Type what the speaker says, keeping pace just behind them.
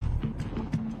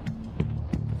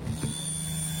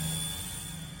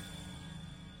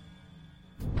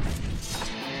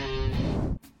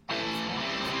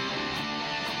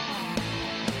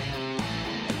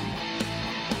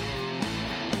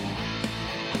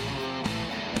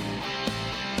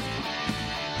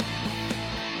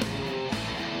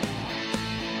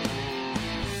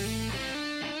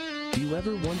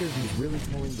ever wonder who's really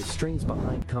pulling the strings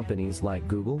behind companies like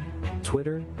Google,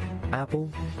 Twitter,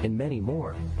 Apple, and many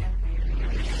more?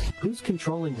 Who's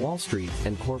controlling Wall Street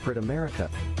and corporate America?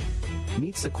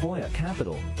 Meet Sequoia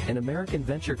Capital, an American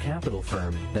venture capital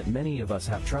firm that many of us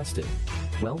have trusted.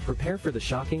 Well, prepare for the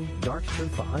shocking, dark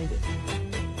truth behind it.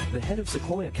 The head of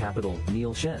Sequoia Capital,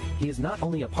 Neil Shen, he is not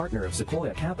only a partner of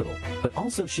Sequoia Capital, but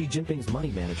also Xi Jinping's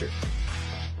money manager.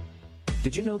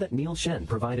 Did you know that Neil Shen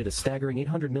provided a staggering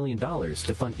 $800 million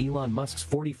to fund Elon Musk's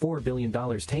 $44 billion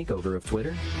takeover of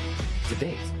Twitter? To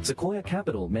date, Sequoia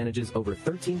Capital manages over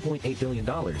 $13.8 billion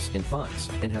in funds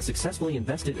and has successfully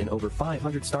invested in over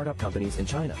 500 startup companies in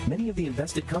China. Many of the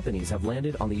invested companies have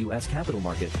landed on the U.S. capital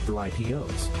market through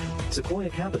IPOs. Sequoia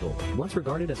Capital, once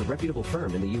regarded as a reputable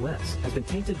firm in the U.S., has been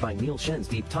tainted by Neil Shen's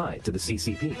deep tie to the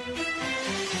CCP.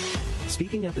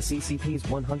 Speaking at the CCP's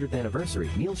 100th anniversary,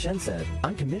 Neil Shen said,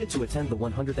 "I'm committed to attend the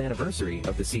 100th anniversary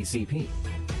of the CCP.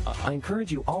 I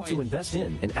encourage you all to invest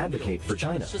in and advocate for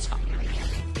China."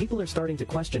 People are starting to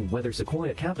question whether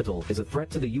Sequoia Capital is a threat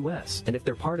to the U.S. and if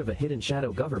they're part of a hidden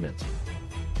shadow government.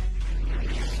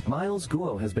 Miles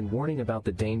Guo has been warning about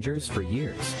the dangers for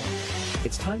years.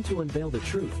 It's time to unveil the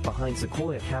truth behind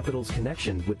Sequoia Capital's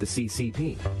connection with the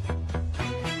CCP.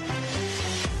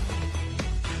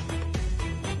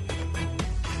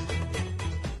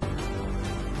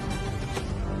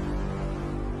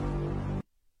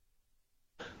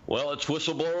 Well, it's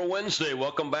Whistleblower Wednesday.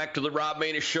 Welcome back to the Rob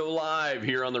Maness Show live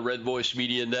here on the Red Voice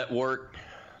Media Network,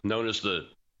 known as the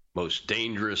most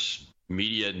dangerous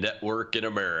media network in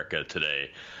America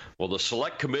today. Well, the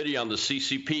Select Committee on the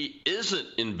CCP isn't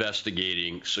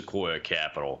investigating Sequoia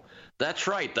Capital. That's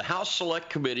right. The House Select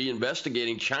Committee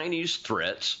investigating Chinese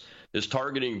threats is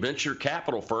targeting venture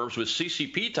capital firms with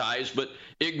CCP ties, but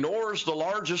ignores the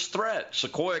largest threat,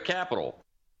 Sequoia Capital.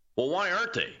 Well, why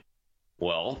aren't they?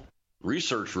 Well,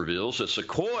 research reveals that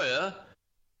Sequoia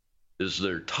is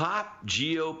their top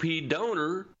GOP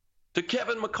donor to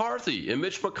Kevin McCarthy and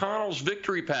Mitch McConnell's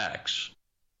victory PACs.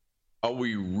 Are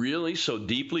we really so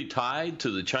deeply tied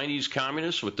to the Chinese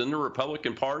communists within the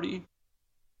Republican Party?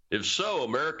 If so,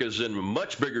 America is in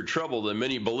much bigger trouble than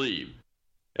many believe.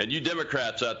 And you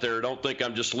Democrats out there, don't think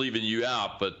I'm just leaving you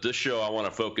out, but this show I want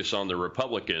to focus on the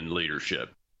Republican leadership.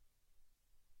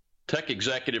 Tech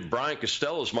executive Brian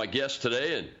Costello is my guest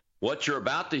today, and what you're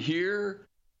about to hear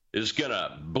is going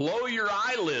to blow your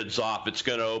eyelids off. It's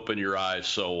going to open your eyes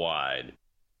so wide.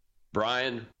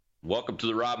 Brian, welcome to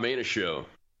the Rob Maness Show.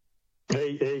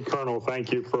 Hey, Colonel.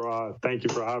 Thank you for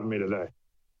having me today.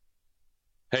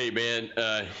 Hey, man,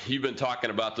 you've been talking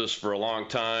about this for a long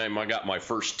time. I got my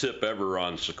first tip ever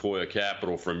on Sequoia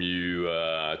Capital from you,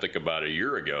 I think about a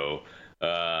year ago.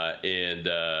 And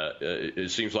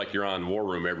it seems like you're on War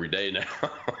Room every day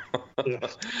now.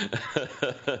 Yes.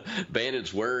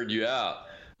 Bannon's wearing you out.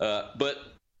 But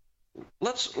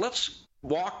let's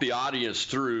walk the audience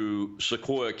through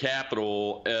Sequoia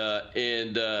Capital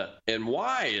and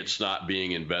why it's not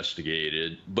being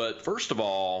investigated. But first of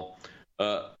all,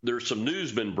 there's some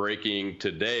news been breaking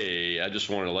today. I just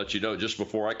wanted to let you know, just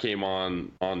before I came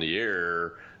on the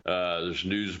air, there's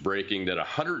news breaking that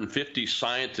 150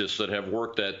 scientists that have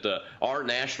worked at our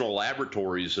national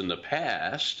laboratories in the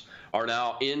past are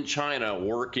now in China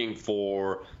working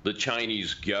for the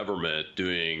Chinese government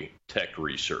doing tech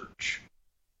research.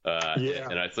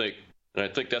 And I think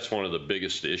that's one of the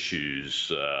biggest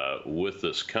issues with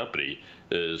this company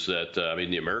is that,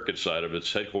 the American side of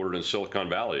it's headquartered in Silicon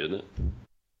Valley, isn't it?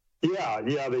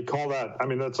 Yeah, they call that,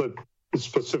 that's a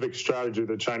specific strategy of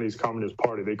the Chinese Communist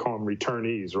Party. They call them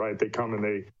returnees, right? They come and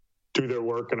they do their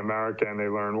work in America and they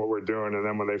learn what we're doing. And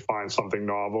then when they find something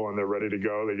novel and they're ready to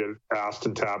go, they get asked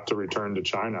and tapped to return to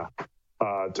China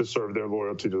to serve their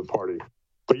loyalty to the party.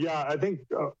 But yeah, I think,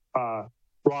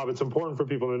 Rob, it's important for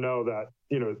people to know that,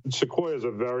 Sequoia is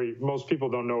most people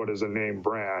don't know it as a name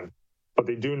brand, but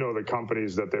they do know the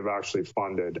companies that they've actually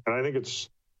funded. And I think it's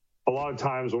a lot of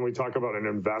times when we talk about an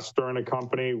investor in a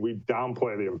company, we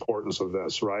downplay the importance of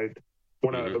this, right?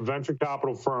 When a venture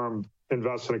capital firm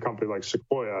invests in a company like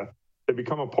Sequoia, they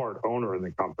become a part owner in the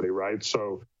company, right?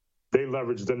 So they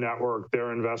leverage the network,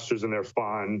 their investors in their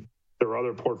fund, their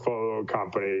other portfolio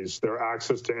companies, their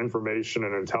access to information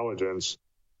and intelligence.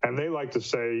 And they like to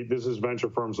say, this is venture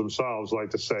firms themselves like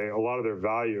to say, a lot of their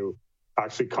value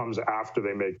actually comes after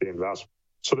they make the investment.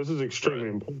 So this is extremely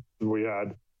important. We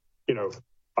had,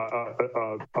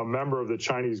 a member of the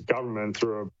Chinese government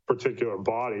through a particular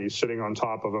body sitting on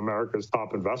top of America's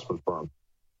top investment firm.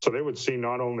 So they would see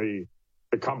not only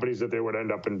the companies that they would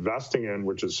end up investing in,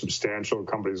 which is substantial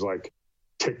companies like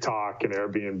TikTok and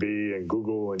Airbnb and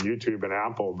Google and YouTube and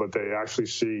Apple, but they actually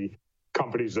see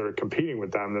companies that are competing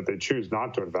with them that they choose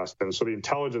not to invest in. So the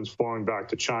intelligence flowing back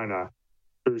to China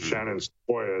through Shen and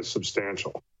Sequoia is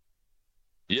substantial.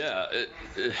 Yeah,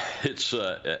 it's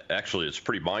actually it's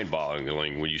pretty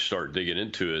mind-boggling when you start digging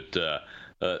into it.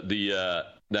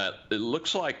 That it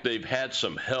looks like they've had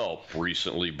some help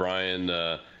recently, Brian.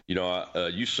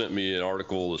 You sent me an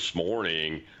article this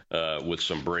morning with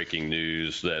some breaking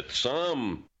news that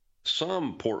some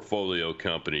portfolio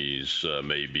companies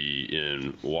may be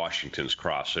in Washington's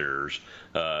crosshairs,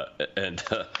 and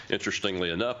interestingly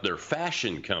enough, they're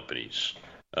fashion companies.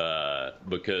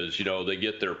 Because they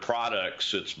get their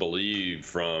products, it's believed,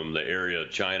 from the area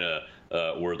of China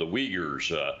where the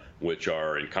Uyghurs, which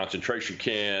are in concentration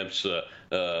camps,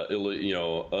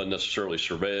 unnecessarily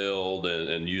surveilled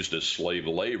and used as slave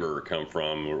labor, come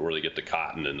from, where they get the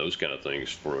cotton and those kind of things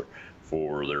for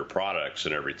their products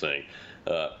and everything.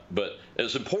 But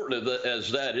as important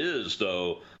as that is,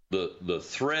 though, the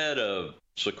threat of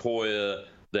Sequoia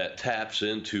that taps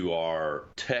into our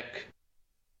tech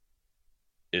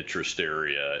interest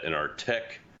area and our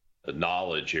tech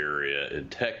knowledge area and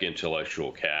tech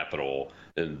intellectual capital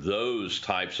and those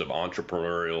types of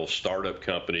entrepreneurial startup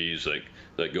companies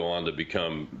that go on to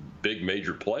become big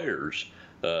major players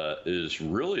is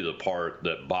really the part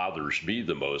that bothers me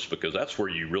the most, because that's where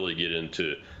you really get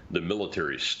into the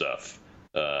military stuff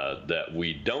that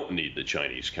we don't need the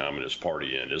Chinese Communist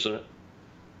Party in, isn't it?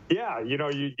 Yeah,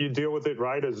 you deal with it,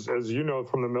 right? As you know,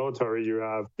 from the military, you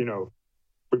have,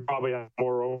 we probably have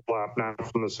more overlap now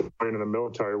from the civilian and the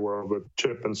military world with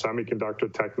chip and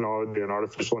semiconductor technology and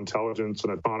artificial intelligence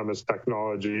and autonomous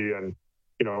technology and,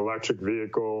 electric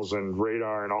vehicles and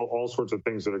radar and all sorts of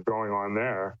things that are going on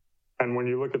there. And when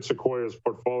you look at Sequoia's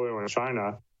portfolio in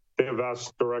China, they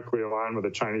invest directly aligned with the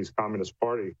Chinese Communist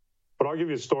Party. But I'll give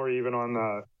you a story even on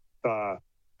the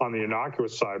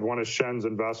innocuous side. One of Shen's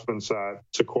investments at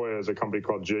Sequoia is a company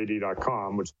called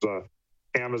JD.com, which is a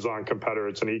Amazon competitor.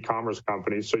 It's an e-commerce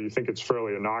company, so you think it's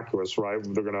fairly innocuous, right?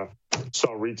 They're going to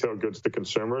sell retail goods to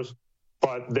consumers.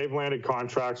 But they've landed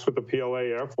contracts with the PLA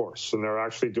Air Force, and they're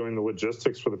actually doing the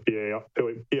logistics for the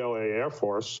PLA Air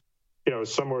Force,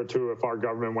 similar to if our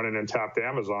government went in and tapped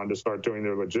Amazon to start doing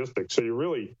their logistics. So you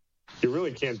really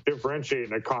can't differentiate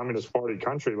in a Communist Party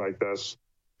country like this,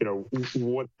 what's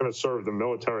going to serve the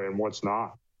military and what's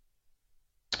not.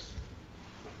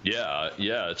 Yeah.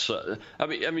 It's. I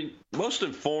mean, most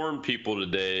informed people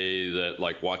today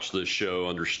that watch this show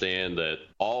understand that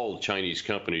all Chinese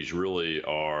companies really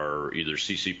are either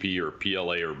CCP or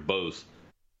PLA or both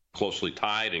closely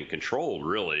tied and controlled.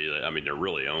 Really, I mean, they're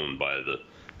really owned by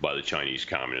the Chinese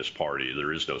Communist Party.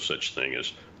 There is no such thing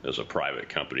as a private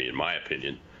company, in my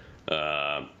opinion.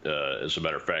 As a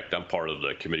matter of fact, I'm part of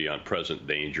the Committee on Present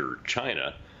Danger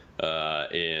China.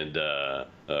 And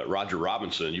Roger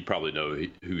Robinson, you probably know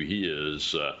who he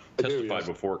is, testified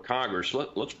before Congress.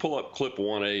 Let's pull up clip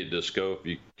 1A, Disco, if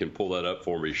you can pull that up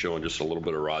for me, showing just a little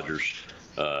bit of Roger's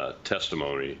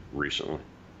testimony recently.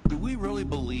 Do we really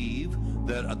believe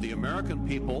that the American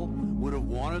people would have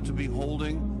wanted to be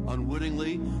holding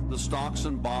unwittingly the stocks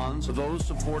and bonds of those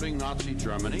supporting Nazi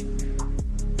Germany?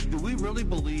 Do we really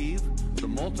believe the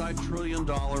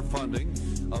multi-trillion-dollar funding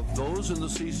of those in the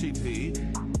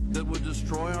CCP that would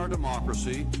destroy our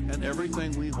democracy and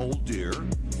everything we hold dear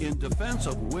in defense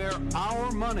of where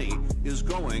our money is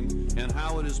going and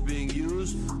how it is being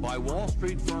used by Wall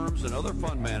Street firms and other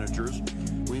fund managers?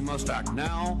 We must act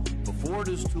now before it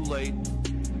is too late.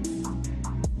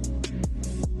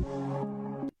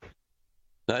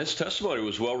 Now, his testimony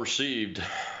was well received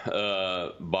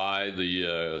by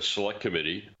the Select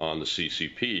Committee on the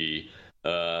CCP,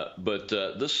 but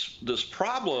this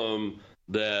problem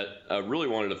that I really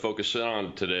wanted to focus in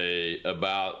on today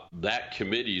about that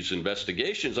committee's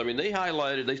investigations. I mean, they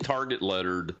target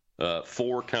lettered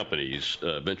 4 companies,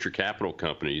 venture capital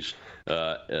companies,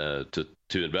 to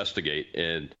investigate,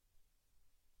 and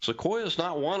Sequoia is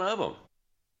not one of them.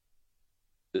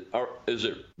 Is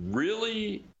it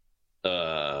really?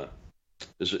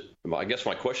 Is it? I guess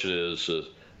my question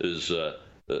is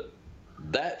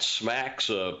that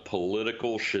smacks of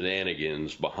political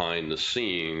shenanigans behind the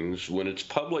scenes when it's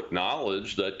public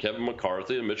knowledge that Kevin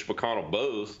McCarthy and Mitch McConnell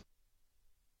both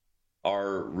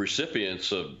are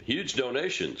recipients of huge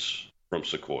donations from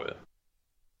Sequoia.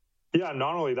 Yeah,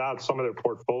 not only that, some of their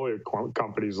portfolio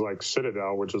companies like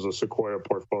Citadel, which is a Sequoia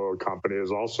portfolio company,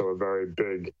 is also a very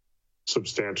big,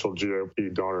 substantial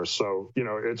GOP donor. So,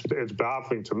 it's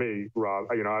baffling to me, Rob.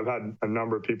 I've had a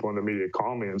number of people in the media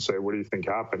call me and say, what do you think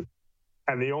happened?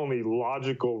 And the only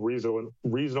logical,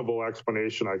 reasonable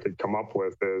explanation I could come up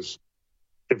with is,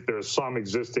 if there's some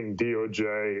existing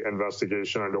DOJ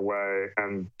investigation underway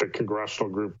and the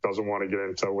congressional group doesn't want to get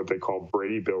into what they call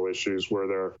Brady Bill issues, where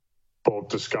they're both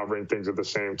discovering things at the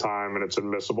same time and it's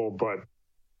admissible. But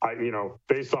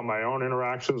based on my own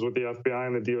interactions with the FBI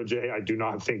and the DOJ, I do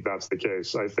not think that's the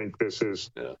case. I think this is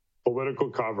political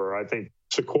cover. I think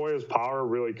Sequoia's power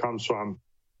really comes from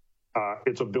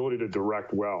its ability to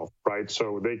direct wealth, right?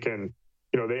 So they can,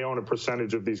 they own a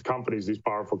percentage of these companies, these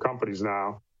powerful companies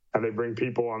now, and they bring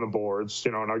people on the boards,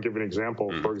 and I'll give you an example.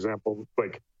 For example,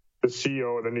 like the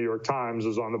CEO of the New York Times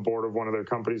is on the board of one of their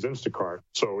companies, Instacart.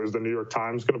 So is the New York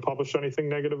Times going to publish anything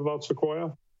negative about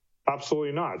Sequoia?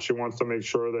 Absolutely not. She wants to make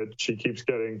sure that she keeps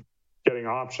getting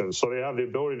options. So they have the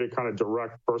ability to kind of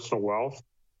direct personal wealth,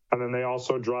 and then they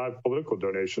also drive political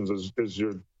donations, as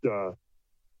the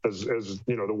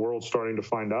world's starting to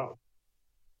find out.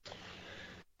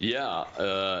 Yeah,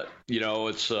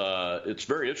 it's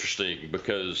very interesting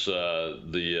because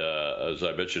as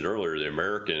I mentioned earlier, the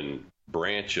American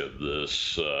branch of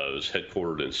this is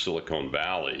headquartered in Silicon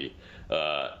Valley,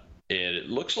 and it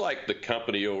looks like the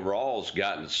company overall has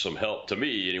gotten some help, to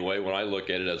me anyway, when I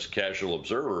look at it as a casual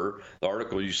observer. The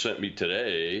article you sent me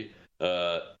today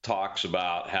talks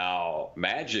about how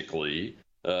magically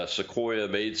Sequoia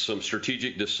made some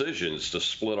strategic decisions to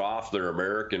split off their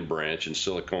American branch in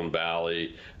Silicon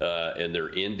Valley and their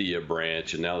India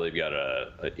branch, and now they've got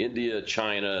a India,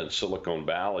 China, and Silicon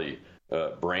Valley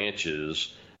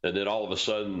branches. And then all of a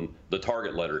sudden, the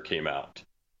target letter came out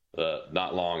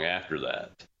not long after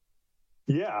that.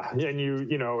 Yeah, and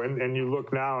you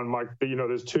look now, and Mike,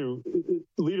 there's two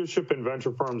leadership in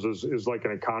venture firms is like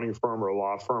an accounting firm or a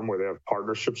law firm where they have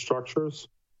partnership structures.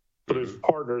 So there's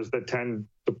partners that tend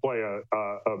to play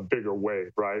a bigger weight,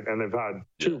 right? And they've had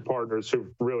two partners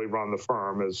who really run the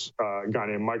firm. Is a guy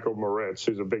named Michael Moritz,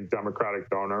 who's a big Democratic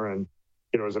donor and,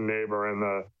 is a neighbor in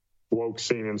the woke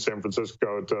scene in San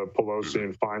Francisco to Pelosi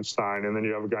and Feinstein. And then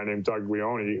you have a guy named Doug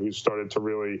Leone, who started to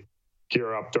really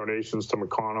gear up donations to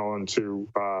McConnell and to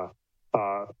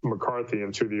McCarthy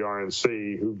and to the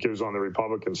RNC, who gives on the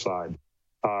Republican side.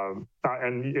 And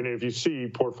if you see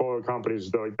portfolio companies,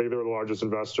 they're the largest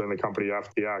investor in the company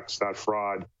FTX, that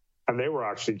fraud, and they were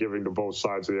actually giving to both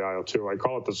sides of the aisle too. I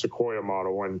call it the Sequoia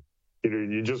model. When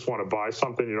you just want to buy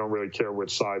something, you don't really care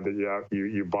which side that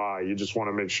you buy. You just want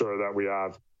to make sure that we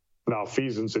have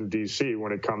malfeasance in D.C.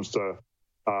 when it comes to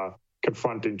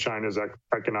confronting China's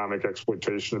economic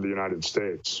exploitation of the United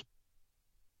States.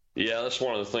 Yeah, that's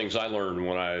one of the things I learned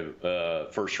when I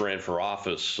first ran for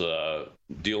office,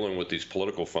 dealing with these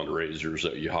political fundraisers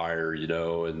that you hire,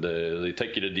 and they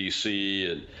take you to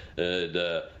D.C.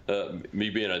 and me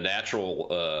being a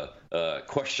natural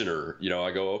questioner,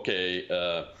 I go, okay,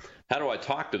 how do I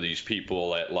talk to these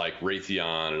people at like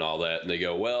Raytheon and all that? And they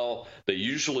go, well, they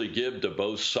usually give to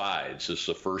both sides. It's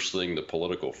the first thing the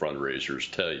political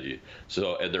fundraisers tell you.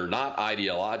 So, and they're not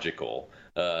ideological.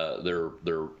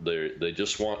 They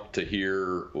just want to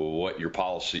hear what your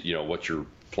policy, what your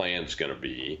plan's going to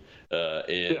be,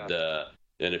 and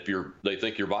if they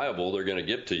think you're viable, they're going to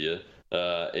give to you,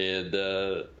 and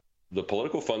the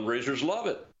political fundraisers love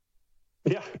it.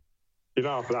 Yeah,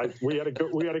 we had a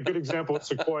good example of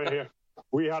Sequoia here.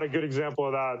 We had a good example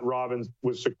of that, Robin,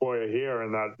 with Sequoia here,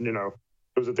 and that there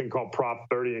was a thing called Prop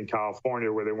 30 in California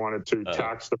where they wanted to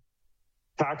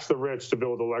tax the rich to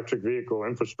build electric vehicle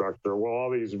infrastructure. Well, all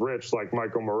these rich, like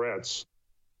Michael Moritz,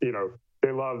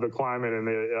 they love the climate and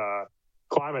the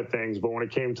climate things, but when it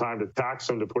came time to tax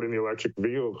them to put in the electric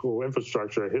vehicle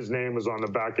infrastructure, his name was on the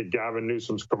back of Gavin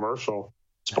Newsom's commercial,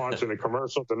 sponsoring the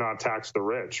commercial to not tax the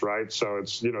rich, right? So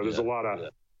it's, there's a lot of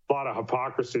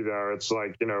hypocrisy there. It's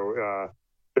like, they're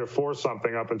for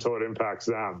something up until it impacts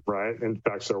them, right?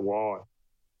 Impacts their wallet.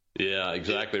 Yeah,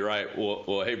 exactly right.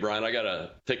 Well, hey, Brian, I got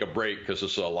to take a break because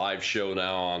it's a live show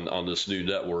now on this new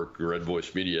network, Red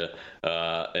Voice Media,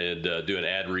 and do an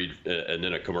ad read and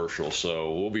then a commercial.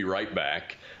 So we'll be right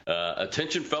back.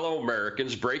 Attention, fellow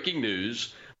Americans, breaking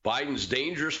news. Biden's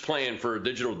dangerous plan for a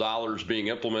digital dollar is being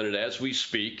implemented as we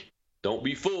speak. Don't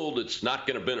be fooled. It's not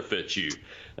going to benefit you.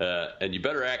 And you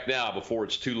better act now before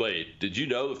it's too late. Did you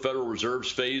know the Federal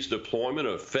Reserve's phased deployment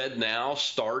of FedNow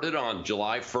started on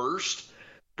July 1st?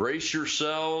 Brace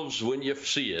yourselves when you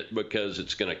see it, because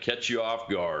it's going to catch you off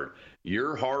guard.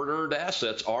 Your hard-earned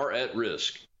assets are at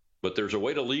risk. But there's a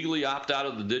way to legally opt out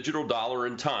of the digital dollar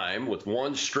in time with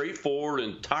one straightforward,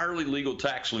 entirely legal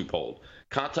tax loophole.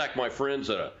 Contact my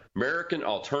friends at American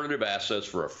Alternative Assets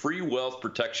for a free wealth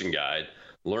protection guide.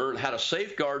 Learn how to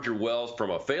safeguard your wealth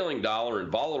from a failing dollar in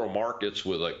volatile markets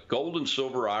with a gold and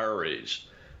silver IRAs.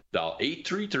 Dial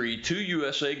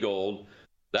 833-2USA-GOLD.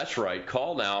 That's right.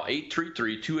 Call now,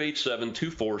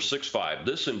 833-287-2465.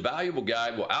 This invaluable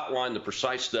guide will outline the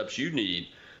precise steps you need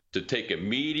to take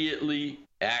immediately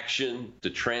action to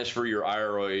transfer your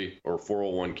IRA or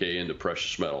 401k into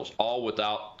precious metals, all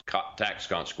without tax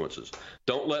consequences.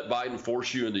 Don't let Biden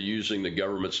force you into using the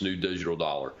government's new digital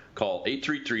dollar. Call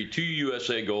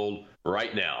 833-2USA-GOLD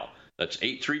right now. That's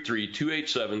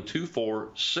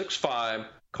 833-287-2465.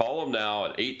 Call them now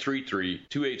at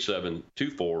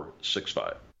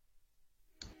 833-287-2465.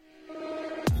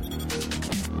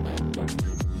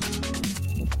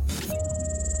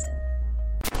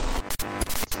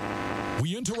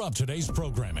 We interrupt today's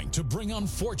programming to bring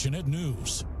unfortunate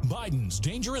news. Biden's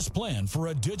dangerous plan for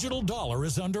a digital dollar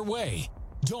is underway.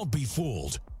 Don't be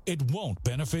fooled. It won't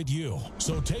benefit you.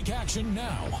 So take action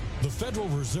now. The Federal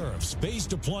Reserve's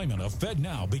phased deployment of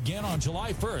FedNow began on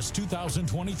July 1st,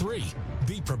 2023.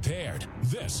 Be prepared.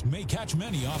 This may catch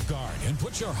many off guard and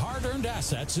put your hard-earned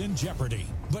assets in jeopardy.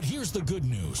 But here's the good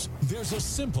news. There's a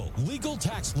simple legal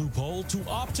tax loophole to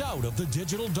opt out of the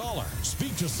digital dollar.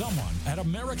 Speak to someone at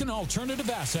American Alternative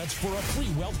Assets for a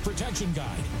free wealth protection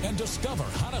guide and discover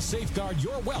how to safeguard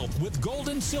your wealth with gold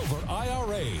and silver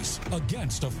IRAs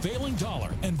against a failing dollar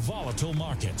and volatile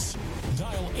markets.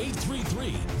 Dial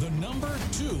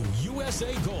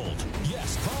 833-2USA-GOLD.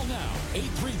 Yes, call now.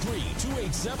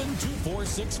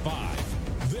 833-287-2465.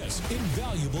 This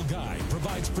invaluable guide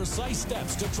provides precise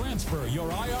steps to transfer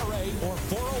your IRA or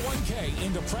 401k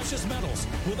into precious metals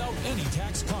without any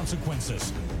tax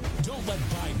consequences. Don't let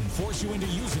Biden force you into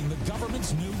using the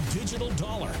government's new digital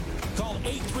dollar. Call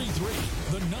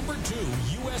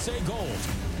 833-2USA-GOLD.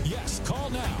 Yes, call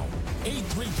now.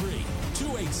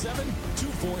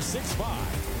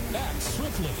 833-287-2465. Act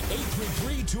swiftly.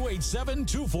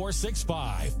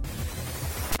 833-287-2465.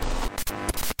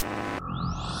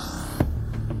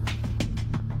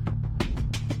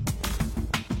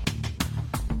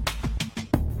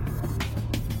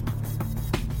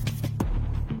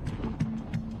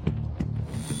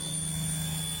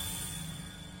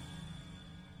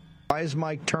 Why is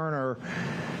Mike Turner,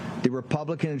 the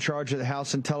Republican in charge of the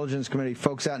House Intelligence Committee,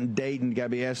 folks out in Dayton got to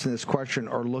be asking this question,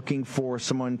 are looking for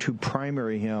someone to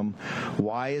primary him?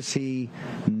 Why is he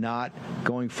not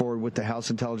going forward with the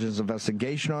House Intelligence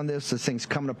investigation on this? This thing's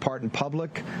coming apart in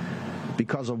public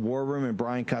because of War Room and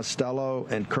Brian Costello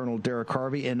and Colonel Derek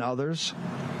Harvey and others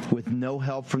with no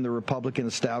help from the Republican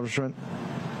establishment,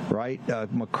 right?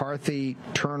 McCarthy,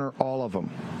 Turner, all of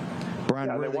them.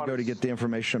 Brian, where do they go to get the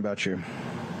information about you?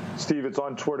 Steve, it's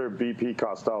on Twitter, BP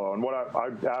Costello. And what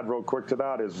I'd add real quick to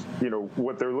that is,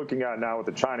 what they're looking at now with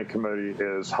the China committee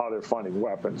is how they're funding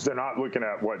weapons. They're not looking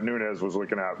at what Nunes was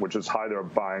looking at, which is how they're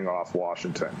buying off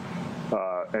Washington.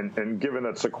 And given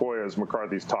that Sequoia is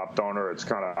McCarthy's top donor, it's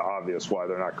kind of obvious why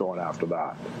they're not going after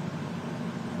that.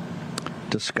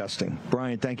 Disgusting.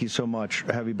 Brian, thank you so much.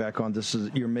 Have you back on.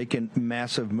 You're making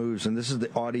massive moves, and this is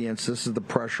the audience. This is the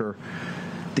pressure.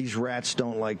 These rats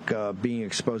don't like being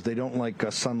exposed. They don't like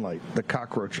sunlight. The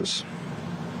cockroaches.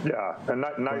 Yeah, and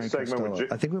nice segment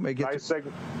with. I think we may get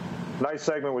nice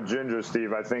segment with Ginger,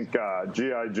 Steve. I think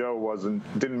G.I. Joe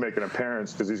didn't make an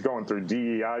appearance because he's going through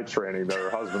DEI training that her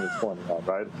husband is pointing out,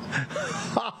 right?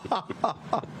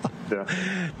 Yeah.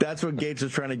 That's what Gates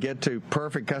is trying to get to.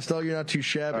 Perfect, Costello. You're not too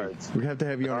shabby. Right. We have to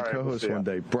have you on a co-host one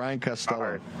day. Brian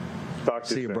Costello. Right. Talk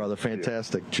to See you, brother.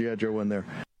 Fantastic. G.I. Joe in there.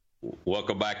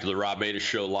 Welcome back to the Rob Maness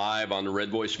Show live on the Red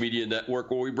Voice Media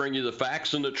Network, where we bring you the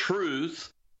facts and the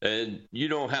truth. And you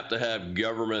don't have to have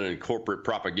government and corporate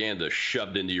propaganda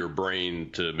shoved into your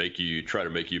brain to try to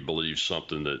make you believe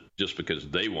something that just because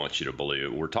they want you to believe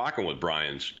it. We're talking with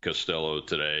Brian Costello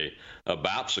today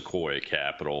about Sequoia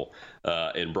Capital.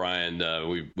 And Brian,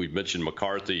 we've mentioned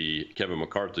Kevin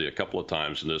McCarthy a couple of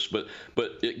times in this, but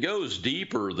it goes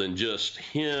deeper than just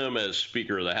him as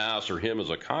Speaker of the House or him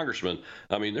as a congressman.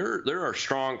 I mean, there are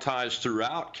strong ties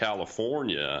throughout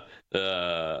California,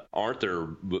 aren't there,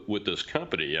 with this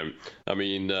company? I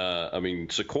mean,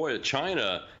 Sequoia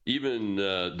China even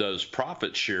does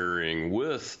profit sharing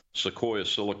with Sequoia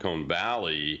Silicon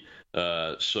Valley.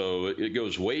 So it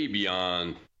goes way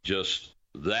beyond just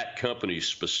that company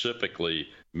specifically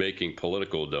making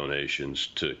political donations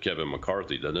to Kevin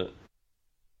McCarthy, doesn't it?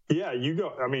 Yeah,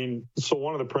 so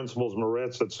one of the principals,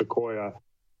 Moritz at Sequoia,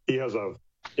 he has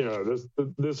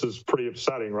this is pretty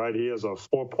upsetting, right? He has a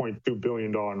 $4.2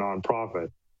 billion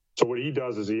nonprofit. So what he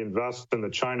does is he invests in the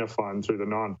China fund through the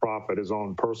nonprofit, his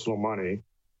own personal money,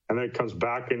 and then it comes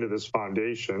back into this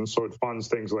foundation. So it funds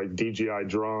things like DJI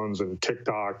drones and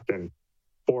TikTok and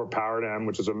Paradigm,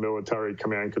 which is a military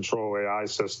command control AI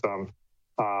system.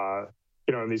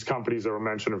 And these companies that were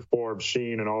mentioned in Forbes,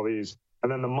 Sheen, and all these,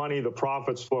 And then the money, the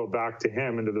profits flow back to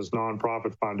him into this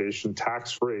nonprofit foundation,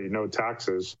 tax-free, no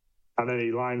taxes. And then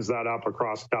he lines that up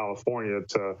across California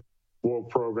to woke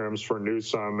programs for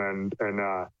Newsom and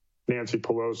Nancy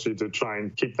Pelosi to try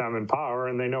and keep them in power.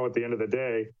 And they know at the end of the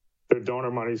day, their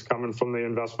donor money is coming from the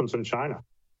investments in China.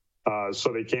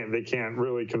 So they can't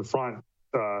really confront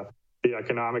the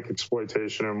economic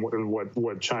exploitation and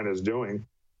what China is doing,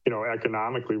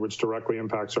 economically, which directly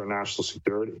impacts our national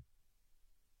security.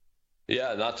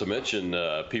 Yeah, not to mention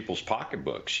people's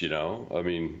pocketbooks, I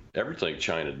mean, everything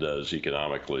China does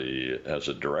economically has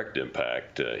a direct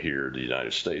impact here in the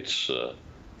United States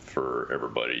for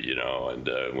everybody, and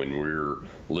when we're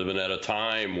living at a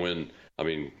time when,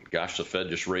 gosh, the Fed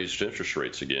just raised interest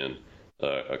rates again,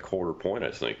 a quarter point,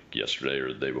 I think, yesterday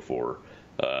or the day before,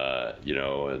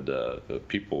 and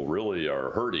people really are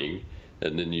hurting.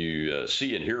 And then you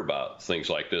see and hear about things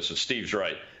like this. And Steve's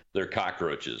right. They're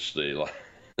cockroaches. They like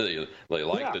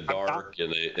the dark,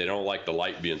 and they don't like the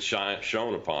light being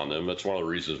shown upon them. That's one of the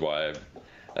reasons why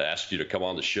I asked you to come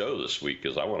on the show this week,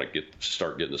 because I want to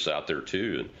start getting this out there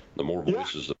too. And the more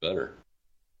voices, the better.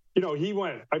 He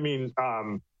went.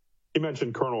 He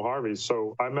mentioned Colonel Harvey.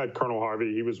 So I met Colonel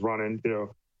Harvey. He was running,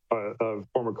 a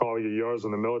former colleague of yours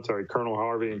in the military. Colonel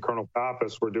Harvey and Colonel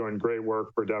Pappas were doing great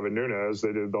work for Devin Nunes.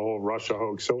 They did the whole Russia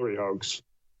hoax, Hillary hoax.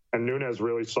 And Nunes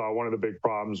really saw one of the big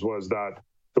problems was that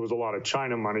there was a lot of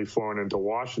China money flowing into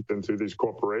Washington through these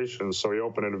corporations. So he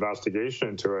opened an investigation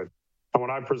into it. And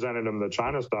when I presented him the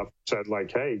China stuff, said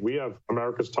hey, we have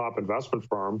America's top investment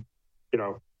firm,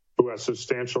 who has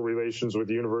substantial relations with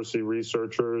university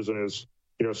researchers and is,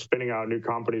 spinning out new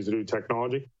companies to do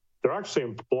technology. They're actually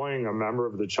employing a member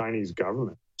of the Chinese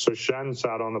government. So Shen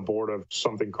sat on the board of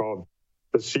something called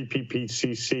the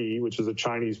CPPCC, which is a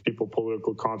Chinese People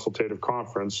Political Consultative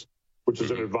Conference, which is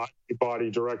an advisory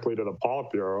body directly to the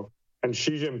Politburo. And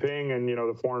Xi Jinping and,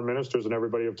 the foreign ministers and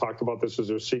everybody have talked about this as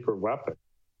their secret weapon.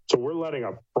 So we're letting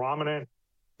a prominent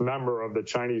member of the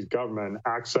Chinese government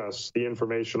access the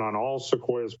information on all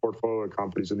Sequoia's portfolio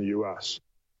companies in the U.S.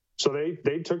 So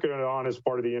they took it on as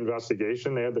part of the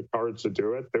investigation. They had the cards to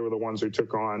do it. They were the ones who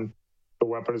took on the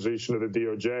weaponization of the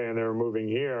DOJ, and they were moving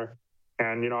here.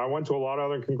 And, I went to a lot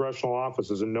of other congressional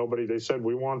offices, and they said,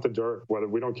 we want the dirt,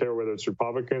 we don't care whether it's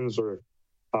Republicans or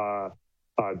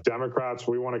Democrats.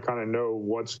 We want to kind of know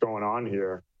what's going on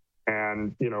here.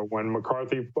 And, when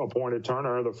McCarthy appointed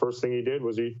Turner, the first thing he did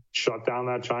was he shut down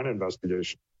that China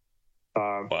investigation.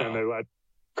 Wow. And they let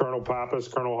Colonel Pappas,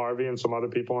 Colonel Harvey, and some other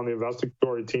people on the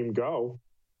investigatory team go.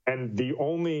 And they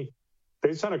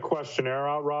sent a questionnaire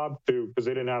out, Rob, because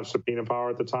they didn't have subpoena power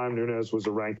at the time. Nunes was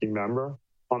a ranking member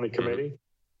on the committee.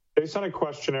 Mm-hmm. They sent a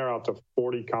questionnaire out to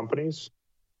 40 companies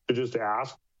to just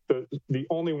ask. The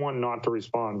only one not to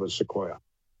respond was Sequoia.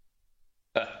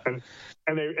 And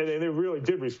they really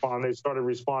did respond. They started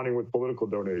responding with political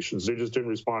donations. They just didn't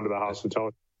respond to the House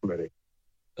Intelligence Committee.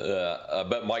 I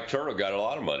bet Mike Turner got a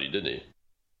lot of money, didn't he?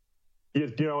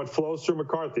 It flows through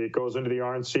McCarthy. It goes into the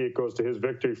RNC. It goes to his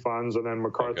victory funds, and then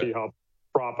McCarthy helped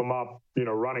prop him up,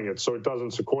 running it. So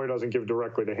Sequoia doesn't give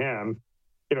directly to him.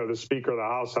 The Speaker of the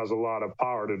House has a lot of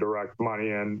power to direct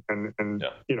money and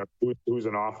who's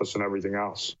in office and everything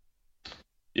else.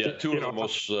 Yeah, two of the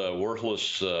most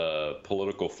worthless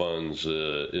political funds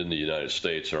in the United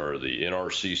States are the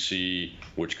NRCC,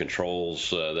 which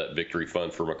controls that victory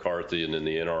fund for McCarthy, and then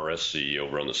the NRSC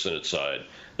over on the Senate side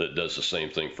that does the same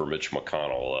thing for Mitch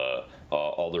McConnell.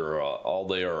 All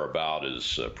they are about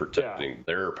is protecting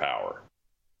their power.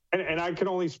 And I can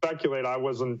only speculate. I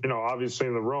wasn't, obviously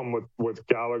in the room with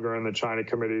Gallagher and the China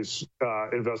Committee's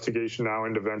investigation now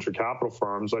into venture capital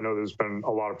firms. I know there's been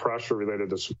a lot of pressure related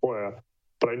to Sequoia.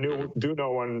 But I do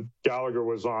know when Gallagher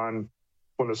was on,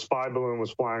 when the spy balloon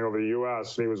was flying over the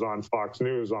U.S. and he was on Fox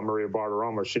News on Maria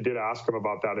Bartiromo, she did ask him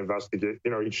about that investigation.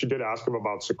 She did ask him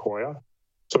about Sequoia.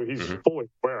 So he's fully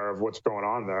aware of what's going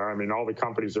on there. I mean, all the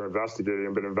companies they're investigating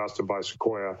have been invested by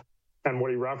Sequoia. And what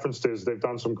he referenced is they've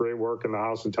done some great work in the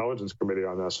House Intelligence Committee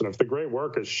on this. And if the great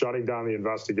work is shutting down the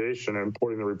investigation and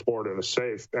putting the report in a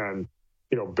safe and,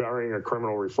 burying a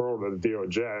criminal referral to the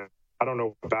DOJ, I don't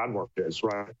know what bad work is,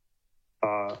 right?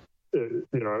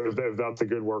 If that's the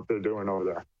good work they're doing over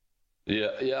there.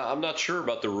 Yeah, I'm not sure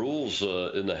about the rules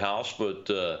in the House, but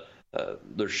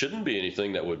there shouldn't be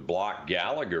anything that would block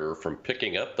Gallagher from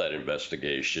picking up that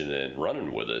investigation and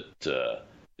running with it.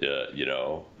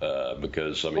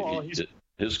 Because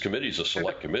his committee's a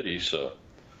select committee, so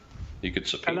he could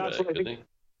subpoena it, couldn't he?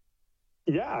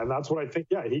 Yeah, and that's what I think.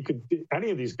 Yeah, he could. Any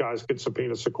of these guys could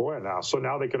subpoena Sequoia now, so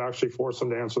now they could actually force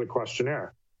him to answer the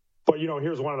questionnaire. But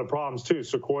here's one of the problems too.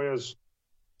 Sequoia's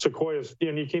Sequoia's,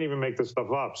 and you can't even make this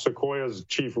stuff up. Sequoia's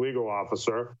chief legal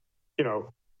officer,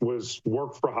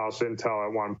 worked for House Intel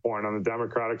at one point on the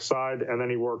Democratic side, and then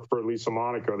he worked for Lisa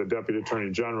Monaco, the Deputy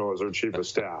Attorney General, as her chief of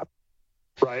staff.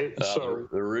 Right. So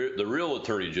the real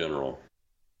Attorney General.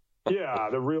 Yeah,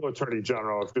 the real Attorney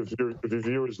General. If your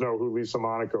viewers know who Lisa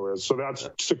Monaco is, so that's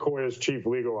Sequoia's chief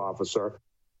legal officer.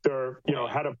 Their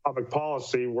head of public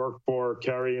policy worked for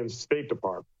Kerry and State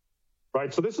Department.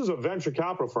 Right. So this is a venture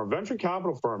capital firm. Venture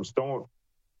capital firms don't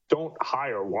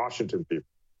hire Washington people.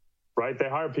 Right. They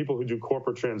hire people who do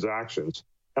corporate transactions.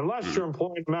 Unless you're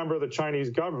employing a member of the Chinese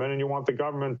government and you want the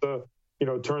government to,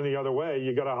 turn the other way,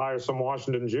 you got to hire some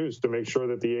Washington Jews to make sure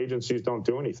that the agencies don't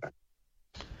do anything.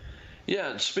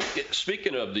 Yeah.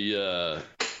 Speaking of the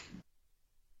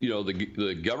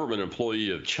government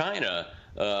employee of China,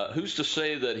 who's to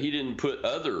say that he didn't put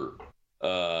other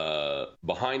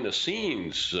behind the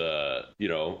scenes,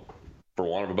 for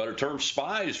want of a better term,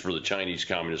 spies for the Chinese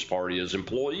Communist Party as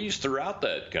employees throughout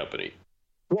that company?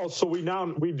 Well, so we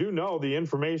do know the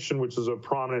information, which is a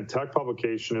prominent tech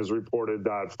publication, has reported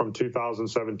that from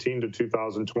 2017 to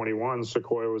 2021,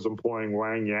 Sequoia was employing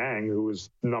Wang Yang, who was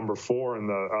number 4 in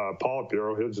the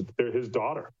Politburo, his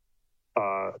daughter.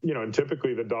 And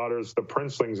typically the daughters, the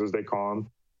princelings as they call them,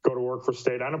 go to work for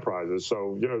state enterprises.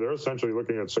 So, they're essentially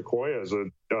looking at Sequoia as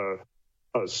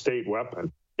a state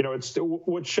weapon. It's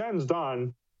what Shen's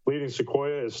done leading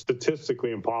Sequoia is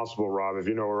statistically impossible, Rob. If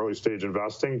you know early stage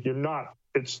investing,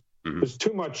 there's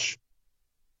too much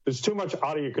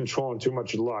out of your control and too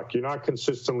much luck. You're not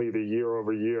consistently the year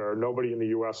over year. Nobody in the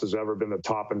U.S. has ever been the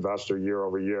top investor year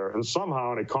over year. And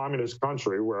somehow in a communist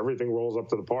country where everything rolls up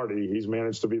to the party, he's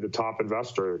managed to be the top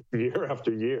investor year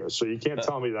after year. So you can't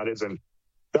tell me that isn't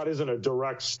a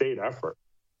direct state effort.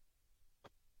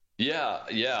 Yeah.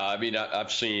 I mean,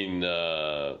 I've seen,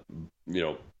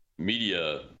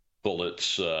 media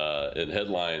bullets and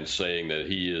headlines saying that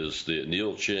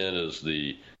Neil Chen is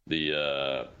the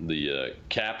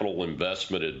capital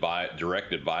investment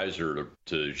direct advisor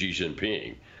to Xi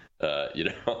Jinping.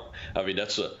 I mean,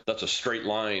 that's a straight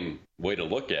line way to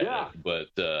look at it,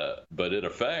 but in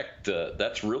effect,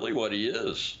 that's really what he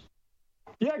is.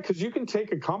 Yeah, because you can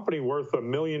take a company worth $1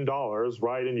 million,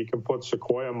 right, and you can put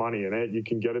Sequoia money in it. You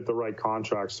can get it the right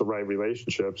contracts, the right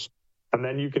relationships, and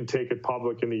then you can take it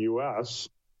public in the U.S.,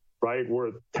 right,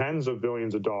 worth tens of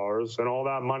billions of dollars, and all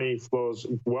that money flows,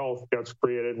 wealth gets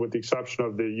created with the exception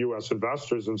of the U.S.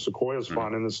 investors in Sequoia's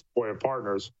fund and the Sequoia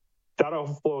partners. That all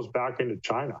flows back into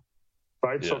China,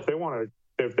 right? Yeah. So if they want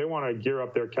to gear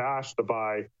up their cash to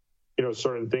buy,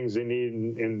 certain things they need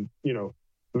in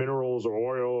minerals or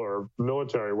oil or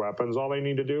military weapons, all they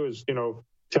need to do is,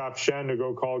 tap Shen to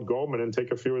go call Goldman and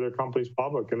take a few of their companies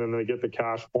public, and then they get the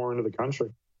cash pour into the country.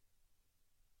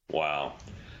 Wow.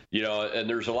 And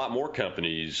there's a lot more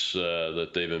companies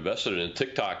that they've invested in.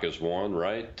 TikTok is one,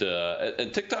 right?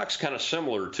 And TikTok's kind of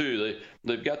similar, too.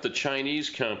 They've got the Chinese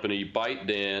company,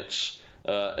 ByteDance,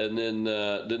 and then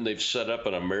they've set up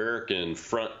an American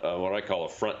front, what I call a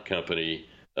front company.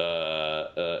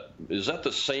 Is that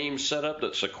the same setup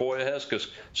that Sequoia has? Because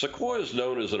Sequoia is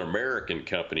known as an American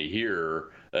company here,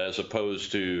 as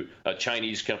opposed to a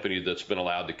Chinese company that's been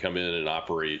allowed to come in and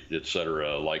operate, et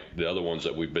cetera, like the other ones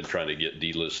that we've been trying to get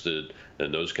delisted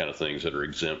and those kind of things that are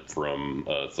exempt from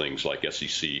things like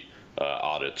SEC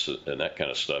audits and that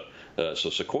kind of stuff. So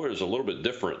Sequoia is a little bit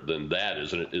different than that,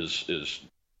 isn't it?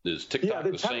 Is TikTok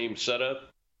the same setup?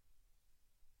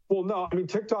 Well, no, I mean,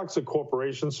 TikTok's a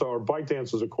corporation, or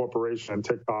ByteDance is a corporation, and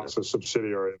TikTok's a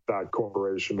subsidiary of that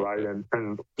corporation, right?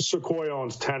 And Sequoia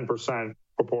owns 10%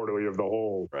 purportedly of the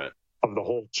whole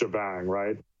shebang,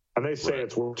 right? And they say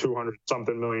it's worth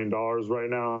 $200-something million right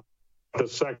now. The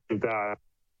second that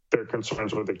their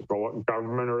concerns with the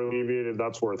government are alleviated,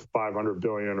 that's worth $500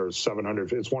 billion or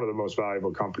 $700. It's one of the most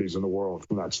valuable companies in the world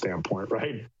from that standpoint,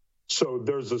 right? So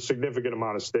there's a significant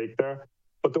amount of stake there.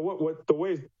 But the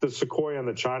way the Sequoia and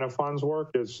the China funds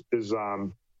work is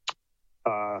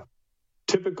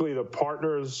typically the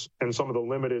partners and some of the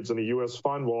limiteds in the U.S.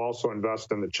 fund will also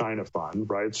invest in the China fund,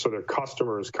 right? So their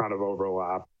customers kind of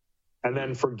overlap. And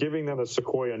then for giving them a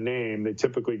Sequoia name, they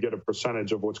typically get a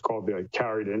percentage of what's called the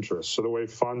carried interest. So the way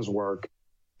funds work,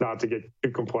 not to get too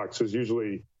complex, is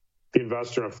usually the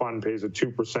investor in a fund pays a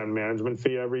 2% management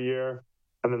fee every year,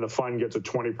 and then the fund gets a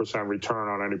 20% return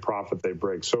on any profit they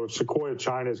break. So if Sequoia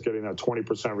China is getting that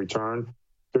 20% return,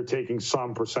 they're taking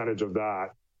some percentage of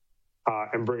that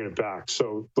and bringing it back.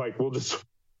 So like we'll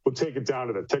take it down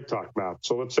to the TikTok map.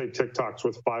 So let's say TikTok's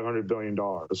worth $500 billion,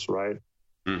 right?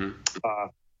 Mm-hmm.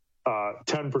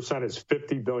 10% is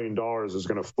 $50 billion is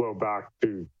going to flow back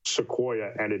to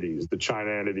Sequoia entities, the China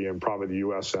entity and probably the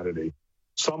U.S. entity.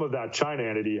 some of that China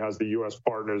entity has the U.S.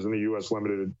 partners and the U.S.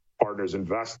 limited partners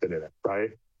invested in it,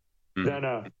 right? Mm-hmm.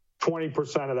 Then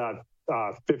 20% of that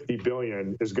 $50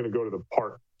 billion is going to go to the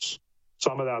partners.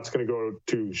 Some of that's going to go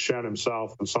to Shen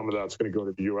himself, and some of that's going to go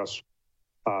to the U.S.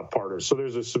 Partners. So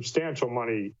there's a substantial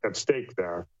money at stake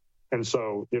there. And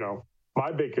so,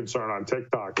 my big concern on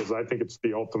TikTok is I think it's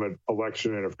the ultimate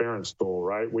election interference tool,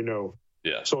 right? We know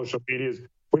social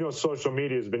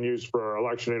media has been used for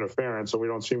election interference, and we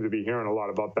don't seem to be hearing a lot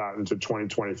about that into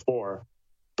 2024.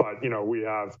 But, we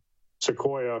have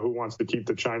Sequoia, who wants to keep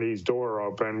the Chinese door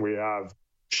open. We have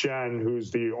Shen,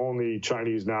 who's the only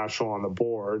Chinese national on the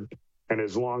board, and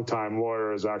his longtime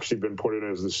lawyer has actually been put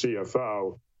in as the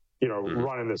CFO,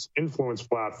 running this influence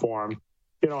platform.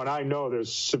 And I know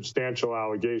there's substantial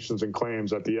allegations and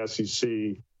claims that the SEC,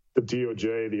 the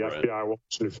DOJ, the FBI,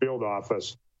 Washington field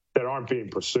office that aren't being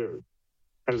pursued.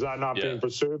 And is that not being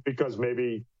pursued because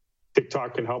maybe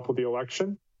TikTok can help with the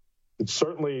election? There's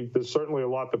certainly a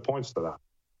lot that points to that.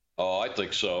 Oh, I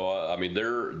think so. I mean,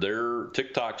 their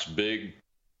TikTok's big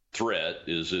threat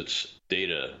is its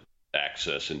data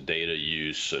access and data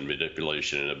use and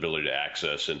manipulation and ability to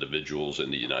access individuals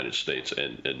in the United States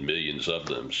and millions of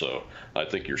them. So I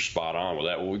think you're spot on with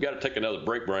that. Well, we've got to take another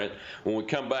break, Bryant. When we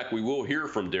come back, we will hear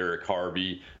from Derek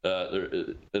Harvey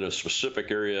in a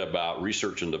specific area about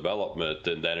research and development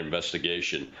and that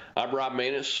investigation. I'm Rob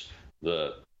Maness,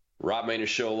 the Rob Maness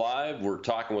Show Live. We're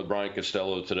talking with Brian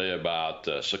Costello today about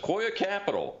Sequoia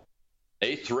Capital,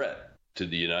 a threat to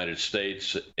the United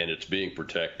States, and it's being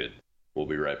protected. We'll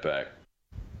be right back.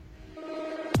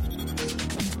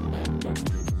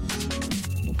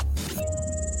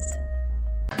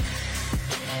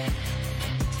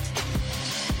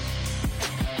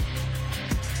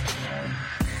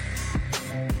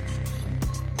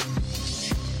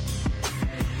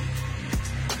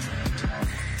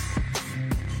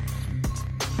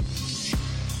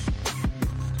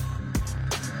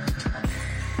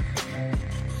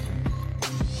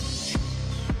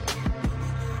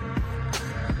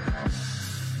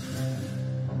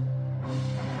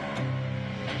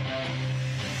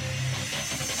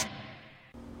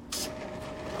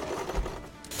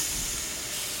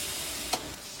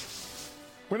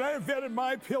 When I invented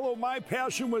MyPillow, my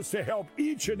passion was to help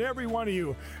each and every one of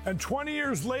you. And 20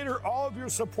 years later, all of your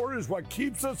support is what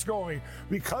keeps us going.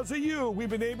 Because of you, we've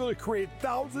been able to create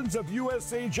thousands of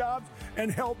USA jobs and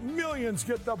help millions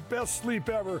get the best sleep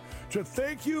ever. To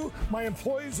thank you, my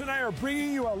employees and I are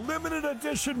bringing you a limited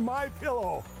edition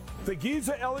MyPillow. The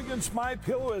Giza Elegance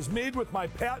MyPillow is made with my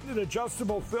patented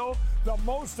adjustable fill, the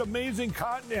most amazing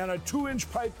cotton, and a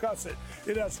 2-inch pipe gusset.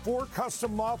 It has 4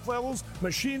 custom loft levels,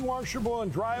 machine washable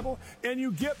and dryable, and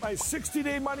you get my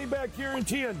 60-day money-back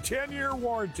guarantee and 10-year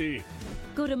warranty.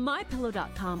 Go to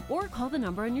MyPillow.com or call the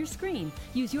number on your screen.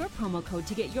 Use your promo code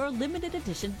to get your limited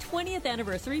edition 20th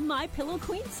anniversary MyPillow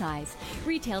queen size.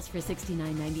 Retails for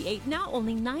 $69.98, now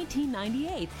only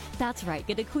 $19.98. That's right,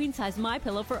 get a queen size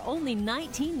MyPillow for only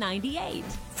 $19.98.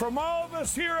 From all of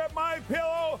us here at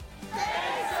MyPillow,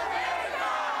 thanks America!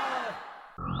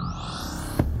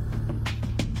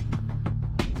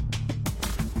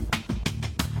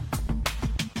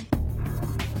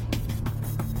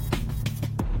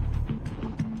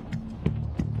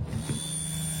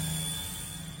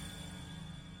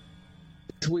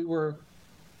 We were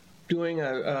doing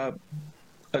a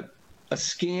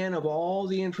scan of all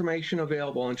the information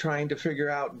available and trying to figure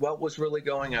out what was really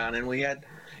going on. And we had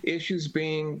issues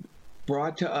being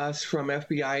brought to us from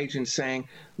FBI agents saying,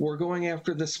 we're going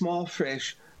after the small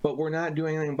fish, but we're not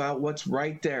doing anything about what's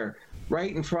right there,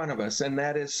 right in front of us, and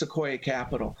that is Sequoia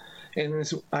Capital. And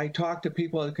as I talked to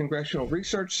people at the Congressional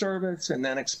Research Service and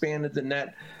then expanded the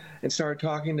net and started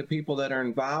talking to people that are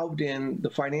involved in the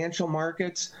financial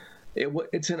markets,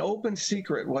 it's an open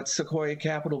secret what Sequoia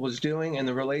Capital was doing and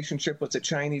the relationship with the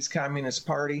Chinese Communist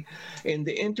Party and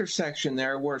the intersection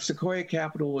there where Sequoia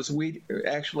Capital was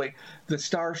actually the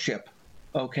starship,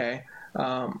 for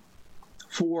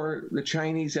the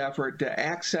Chinese effort to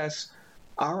access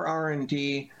our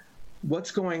R&D,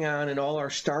 what's going on in all our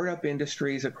startup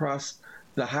industries across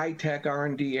the high-tech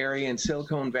R&D area in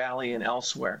Silicon Valley and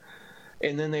elsewhere.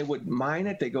 And then they would mine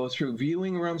it. They go through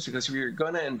viewing rooms because if you're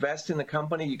going to invest in the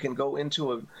company, you can go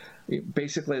into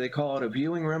basically they call it a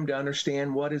viewing room to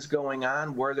understand what is going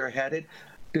on, where they're headed,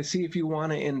 to see if you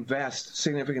want to invest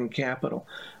significant capital.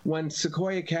 When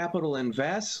Sequoia Capital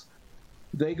invests,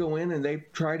 they go in and they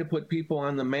try to put people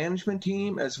on the management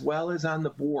team as well as on the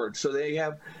board. So they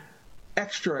have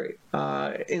extra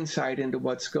insight into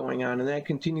what's going on. And that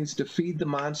continues to feed the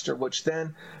monster, which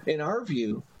then, in our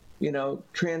view,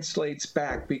 translates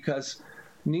back because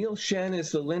Neil Shen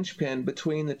is the linchpin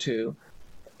between the two.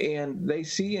 and they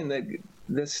see that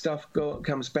this stuff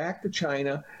comes back to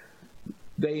China.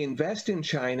 They invest in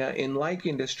China in like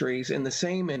industries, in the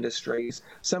same industries.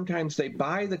 Sometimes they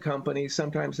buy the companies,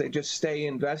 sometimes they just stay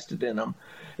invested in them.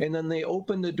 And then they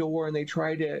open the door and they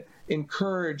try to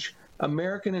encourage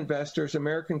American investors,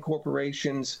 American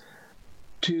corporations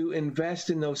to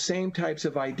invest in those same types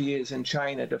of ideas in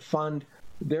China to fund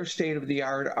their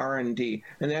state-of-the-art R&D.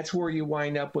 And that's where you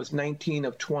wind up with 19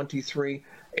 of 23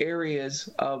 areas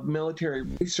of military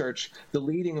research, the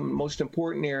leading and most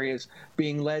important areas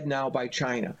being led now by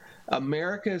China.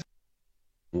 America's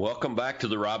Welcome back to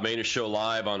the Rob Maness Show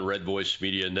live on Red Voice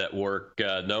Media Network,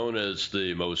 known as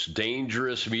the most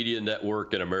dangerous media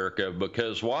network in America.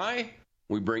 Because why?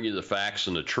 We bring you the facts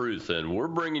and the truth, and we're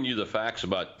bringing you the facts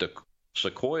about the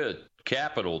Sequoia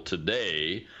Capital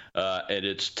today and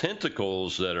its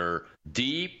tentacles that are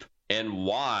deep and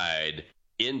wide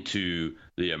into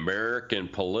the American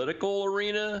political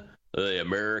arena, the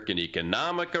American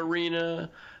economic arena,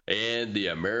 and the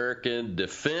American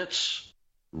defense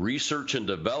research and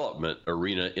development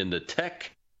arena in the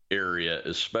tech area,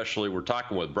 especially. We're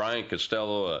talking with Brian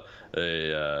Costello,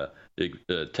 a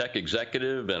tech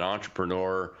executive and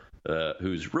entrepreneur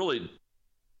who's really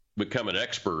become an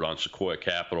expert on Sequoia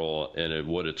Capital and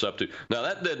what it's up to. Now,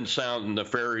 that didn't sound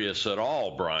nefarious at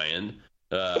all, Brian,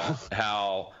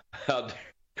 how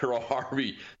Carl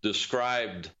Harvey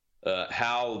described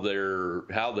how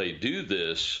they do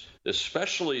this,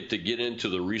 especially to get into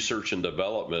the research and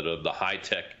development of the high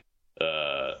tech,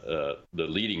 the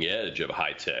leading edge of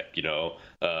high tech.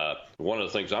 One of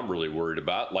the things I'm really worried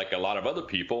about, like a lot of other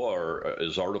people,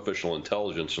 is artificial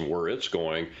intelligence and where it's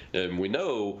going. And we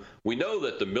know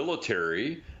that the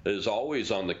military is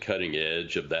always on the cutting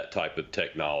edge of that type of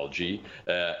technology,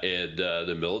 and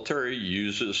the military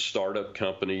uses startup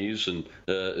companies and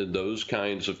those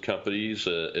kinds of companies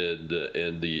and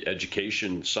the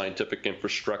education scientific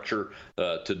infrastructure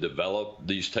to develop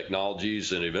these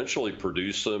technologies and eventually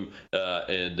produce them,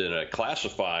 and in a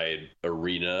classified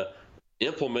arena,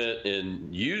 implement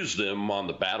and use them on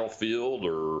the battlefield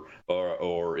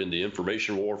or in the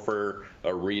information warfare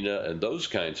arena and those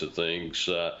kinds of things.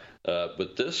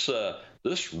 But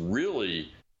this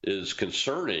really is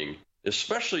concerning,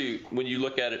 especially when you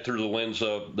look at it through the lens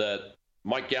of that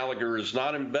Mike Gallagher is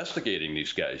not investigating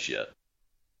these guys yet.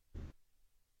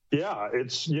 Yeah,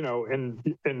 it's,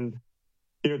 and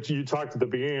you talked at the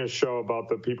beginning of the show about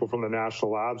the people from the national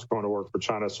labs going to work for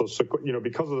China. So,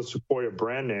 because of the Sequoia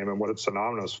brand name and what it's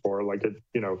synonymous for,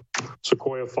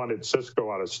 Sequoia funded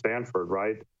Cisco out of Stanford,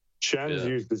 right? Shen's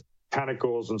used his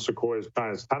tentacles and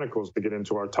China's tentacles to get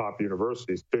into our top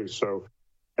universities too. So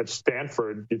at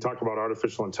Stanford, you talk about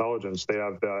artificial intelligence. They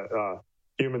have the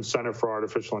Human Center for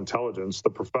Artificial Intelligence. The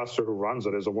professor who runs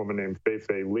it is a woman named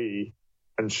Fei Li.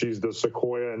 And she's the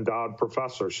Sequoia endowed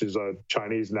professor. She's a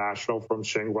Chinese national from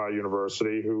Tsinghua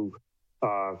University who,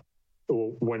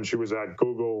 when she was at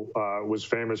Google, was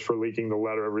famous for leaking the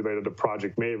letter related to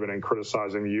Project Maven and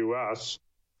criticizing the U.S.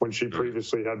 when she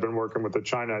previously had been working with the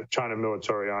China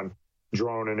military on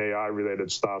drone and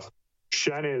AI-related stuff.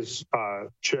 Shen is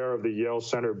chair of the Yale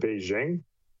Center Beijing.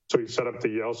 So he set up the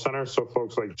Yale Center. So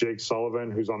folks like Jake Sullivan,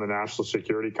 who's on the National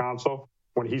Security Council,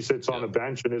 when he sits on the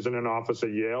bench and is in an office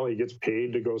at Yale, he gets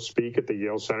paid to go speak at the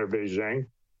Yale Center Beijing,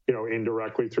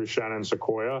 indirectly through Shen and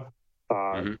Sequoia,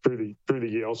 through the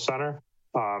Yale Center.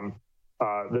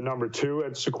 The number two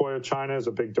at Sequoia China is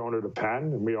a big donor to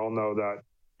Penn. And we all know that,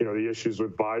 the issues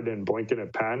with Biden and Blinken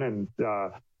at Penn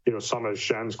and, some of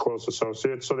Shen's close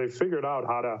associates. So they figured out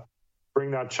how to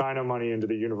bring that China money into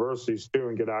the universities too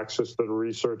and get access to the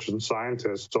research and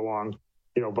scientists along,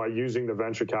 by using the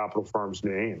venture capital firm's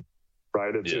name.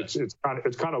 Right. It's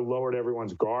kind of lowered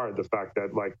everyone's guard. The fact that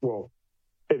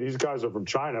hey, these guys are from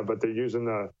China, but they're using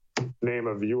the name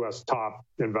of U.S. top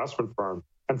investment firm.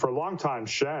 And for a long time,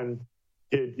 Shen,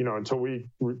 until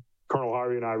Colonel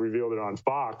Harvey and I revealed it on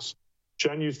Fox,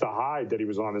 Shen used to hide that he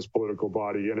was on this political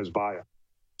body in his bio.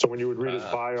 So when you would read his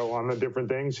bio on the different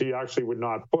things, he actually would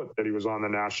not put that he was on the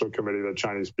National Committee of the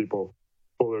Chinese People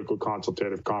Political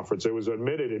Consultative Conference. It was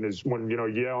admitted when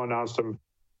Yale announced him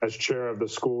as chair of the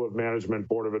School of Management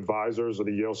Board of Advisors of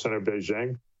the Yale Center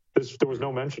Beijing. There was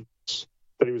no mention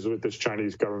that he was with this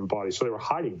Chinese government body. So they were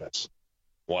hiding this.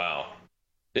 Wow.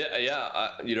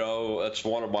 Yeah. That's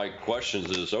one of my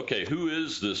questions is, okay, who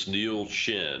is this Neil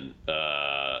Shen in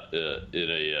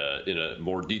a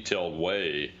more detailed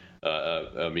way?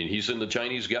 He's in the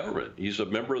Chinese government. He's a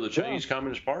member of the Chinese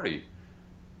Communist Party.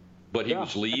 But he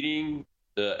was leading...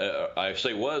 I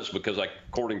say was because,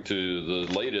 according to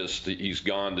the latest, he's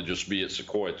gone to just be at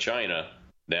Sequoia China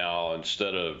now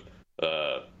instead of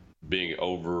being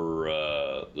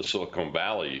over the Silicon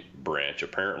Valley branch,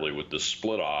 apparently with the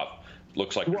split off.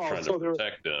 Looks like they're trying to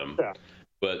protect him. Yeah.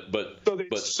 But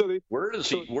where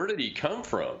did he come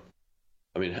from?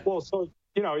 I mean, well, so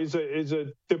he's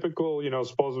a typical,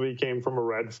 supposedly he came from a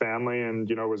red family and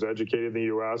was educated in the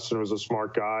U.S. and was a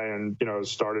smart guy and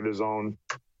started his own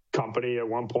company at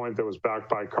one point that was backed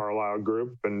by Carlyle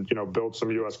Group and built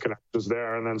some U.S. connections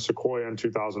there. And then Sequoia in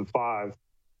 2005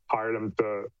 hired him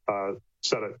to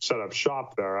set up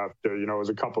shop there after it was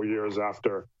a couple years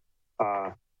after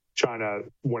China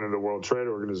went into the World Trade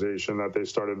Organization that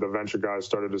the venture guys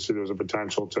started to see there was a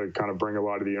potential to kind of bring a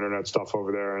lot of the internet stuff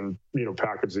over there and,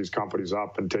 package these companies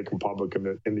up and take them public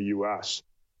in the U.S.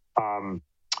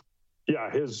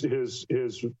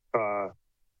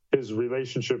 His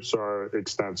relationships are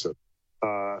extensive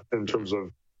in terms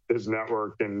of his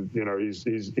network. And,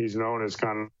 he's known as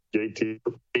kind of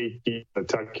gatekeeper in the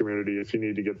tech community. If you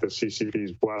need to get the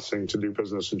CCP's blessing to do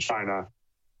business in China,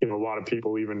 a lot of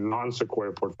people, even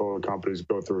non-Sequoia portfolio companies,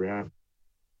 go through him.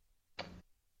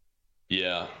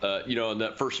 Yeah. In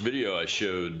that first video I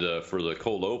showed for the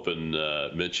cold open,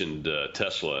 mentioned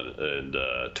Tesla and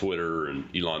Twitter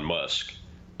and Elon Musk.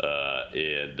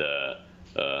 And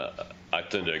I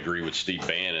tend to agree with Steve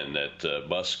Bannon that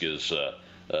Musk is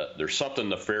there's something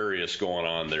nefarious going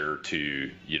on there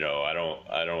too. I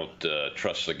don't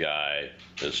trust the guy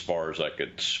as far as I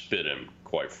could spit him,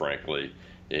 quite frankly.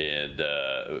 And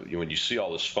when you see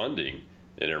all this funding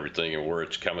and everything and where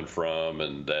it's coming from,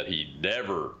 and that he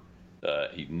never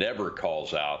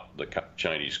calls out the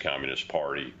Chinese Communist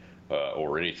Party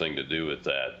or anything to do with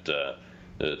that,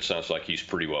 it sounds like he's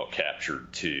pretty well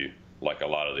captured too, like a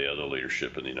lot of the other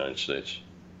leadership in the United States.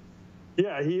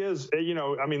 Yeah, he is.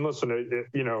 Listen,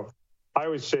 I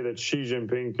always say that Xi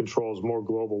Jinping controls more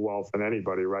global wealth than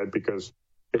anybody, right? Because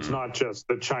it's not just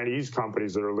the Chinese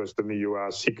companies that are listed in the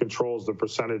U.S. He controls the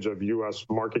percentage of U.S.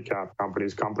 market cap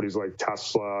companies like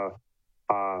Tesla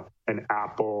and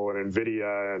Apple and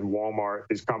NVIDIA and Walmart,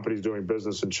 these companies doing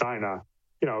business in China.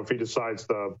 If he decides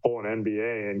to pull an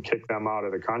NBA and kick them out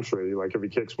of the country, like if he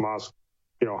kicks Musk,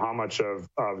 how much of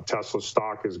Tesla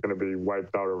stock is going to be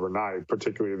wiped out overnight,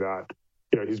 particularly that,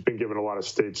 he's been given a lot of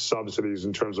state subsidies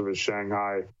in terms of his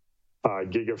Shanghai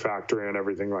gigafactory and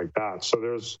everything like that. So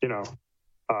there's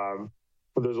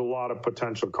a lot of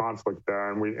potential conflict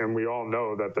there. And we all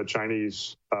know that the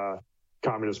Chinese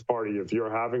Communist Party, if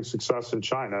you're having success in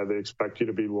China, they expect you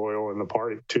to be loyal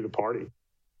to the party,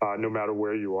 no matter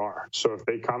where you are. So if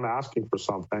they come asking for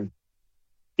something,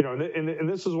 and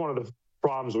this is one of the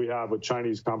problems we have with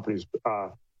Chinese companies,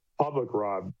 public,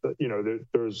 Rob, there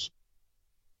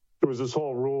was this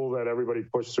whole rule that everybody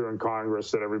pushed through in Congress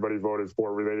that everybody voted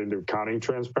for related to accounting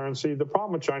transparency. The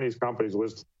problem with Chinese companies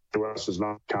listed in the U.S. is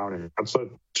not accounting. That's a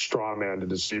straw man to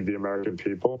deceive the American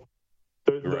people.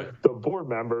 The board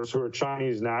members who are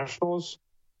Chinese nationals,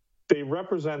 they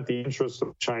represent the interests of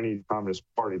the Chinese Communist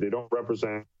Party. They don't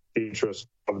represent the interests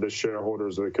of the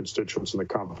shareholders or the constituents in the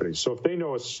company. So if they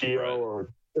know a CEO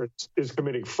or is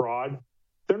committing fraud,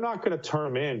 they're not going to turn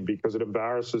him in because it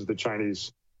embarrasses the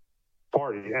Chinese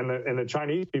party. And the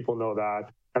Chinese people know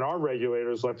that. And our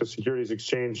regulators, like the Securities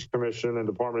Exchange Commission and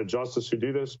Department of Justice who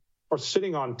do this, are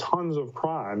sitting on tons of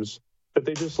crimes that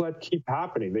they just let keep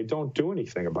happening. They don't do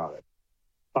anything about it.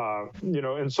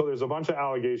 And so there's a bunch of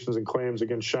allegations and claims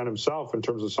against Shen himself in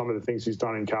terms of some of the things he's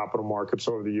done in capital markets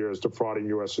over the years, defrauding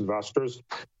U.S. investors,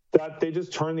 that they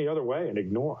just turn the other way and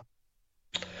ignore.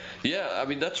 Yeah,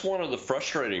 that's one of the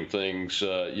frustrating things,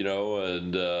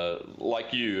 and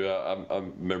like you,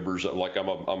 I'm members, like I'm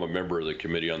a member of the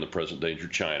Committee on the Present Danger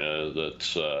China.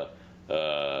 That's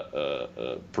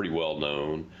pretty well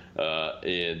known,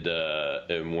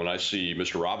 and when I see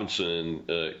Mr. Robinson,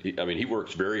 he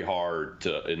works very hard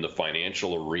in the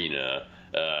financial arena,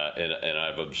 and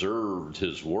I've observed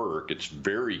his work. It's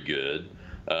very good,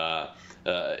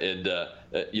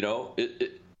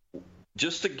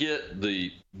 just to get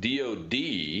the DOD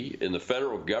and the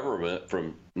federal government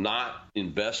from not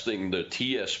investing the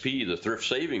TSP, the Thrift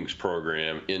Savings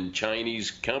Program, in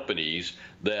Chinese companies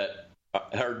that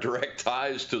are direct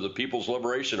ties to the People's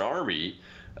Liberation Army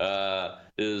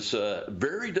is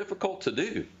very difficult to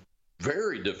do.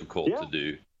 Very difficult to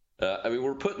do.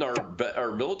 We're putting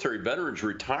our military veterans'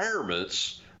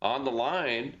 retirements on the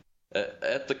line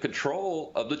at the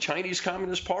control of the Chinese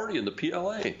Communist Party and the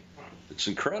PLA. It's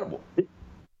incredible.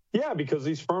 Yeah, because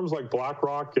these firms like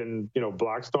BlackRock and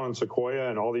Blackstone and Sequoia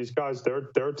and all these guys,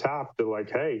 they're tapped to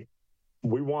like, hey,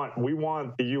 we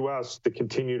want the U.S. to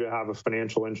continue to have a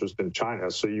financial interest in China,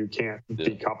 so you can't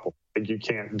decouple. Like, you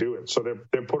can't do it. So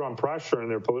they're put on pressure in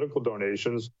their political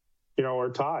donations are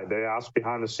tied. They ask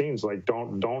behind the scenes, like,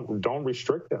 don't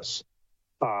restrict this.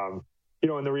 And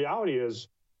the reality is,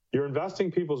 you're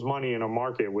investing people's money in a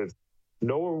market with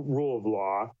no rule of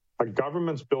law. A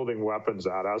government's building weapons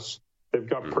at us. They've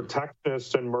got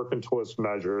protectionist and mercantilist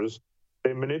measures.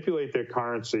 They manipulate their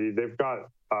currency. They've got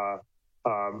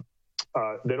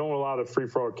they don't allow the free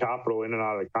flow of capital in and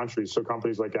out of the country. So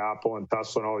companies like Apple and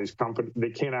Tesla and all these companies, they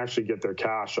can't actually get their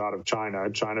cash out of China,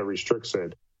 and China restricts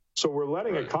it. So we're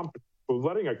letting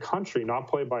a country not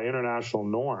play by international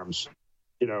norms,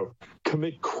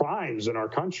 commit crimes in our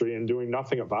country and doing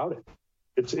nothing about it.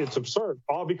 It's absurd,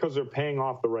 all because they're paying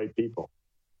off the right people.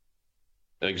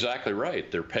 Exactly right.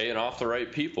 They're paying off the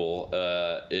right people,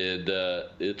 and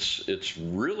it's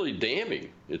really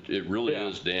damning. It really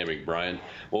is damning, Brian.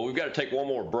 Well, we've got to take one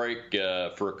more break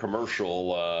for a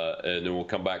commercial, and then we'll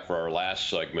come back for our last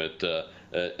segment.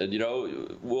 And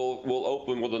we'll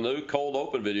open with a new cold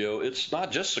open video. It's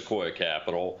not just Sequoia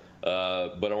Capital,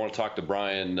 but I want to talk to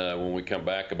Brian when we come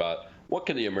back about what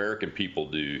can the American people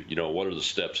do. What are the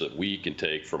steps that we can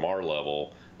take from our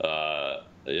level,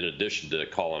 in addition to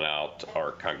calling out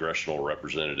our congressional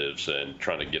representatives and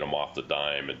trying to get them off the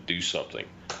dime and do something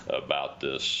about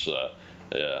this.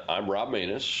 I'm Rob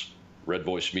Maness, Red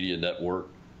Voice Media Network.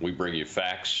 We bring you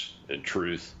facts and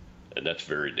truth, and that's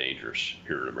very dangerous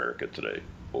here in America today.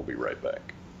 We'll be right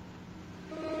back.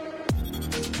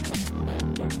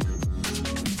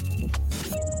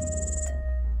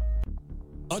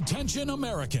 Attention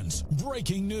Americans,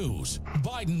 breaking news.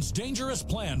 Biden's dangerous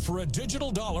plan for a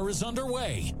digital dollar is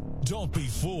underway. Don't be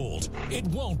fooled. It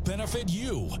won't benefit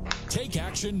you. Take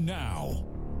action now.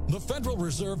 The Federal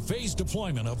Reserve phased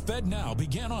deployment of FedNow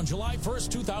began on July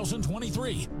 1st,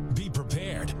 2023. Be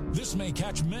prepared. This may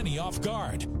catch many off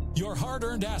guard. Your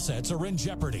hard-earned assets are in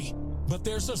jeopardy. But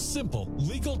there's a simple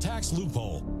legal tax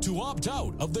loophole to opt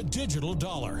out of the digital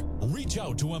dollar. Reach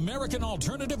out to American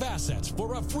Alternative Assets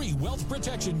for a free wealth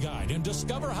protection guide and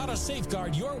discover how to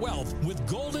safeguard your wealth with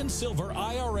gold and silver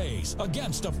IRAs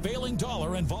against a failing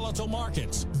dollar and volatile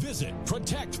markets. Visit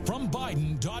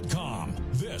protectfrombiden.com.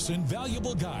 This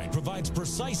invaluable guide provides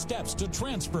precise steps to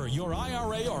transfer your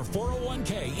IRA or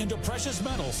 401k into precious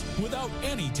metals without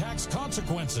any tax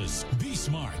consequences. Be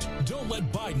smart. Don't let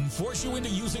Biden force you into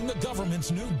using the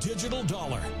government's new digital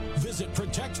dollar. Visit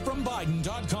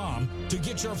protectfrombiden.com to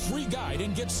get your free guide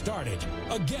and get started.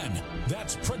 Again,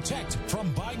 that's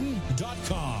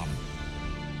protectfrombiden.com.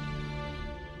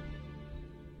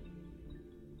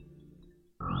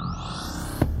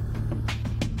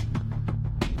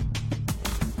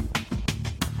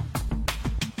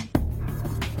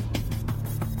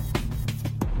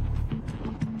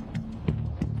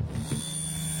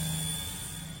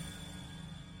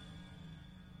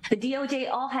 The DOJ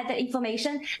all had that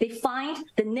information. They find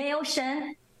the Nail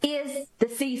Shen is the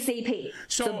CCP.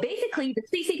 So basically, the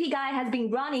CCP guy has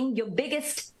been running your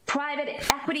biggest private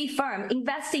equity firm,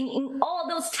 investing in all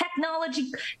those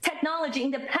technology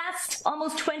in the past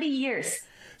almost 20 years.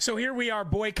 So here we are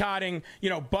boycotting,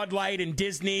 Bud Light and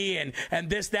Disney and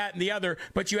this, that, and the other.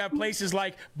 But you have places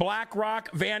like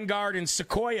BlackRock, Vanguard, and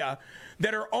Sequoia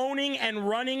that are owning and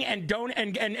running and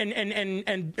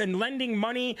lending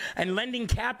money and lending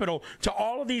capital to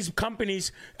all of these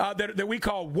companies that we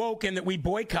call woke and that we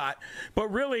boycott.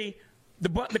 But really,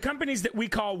 the companies that we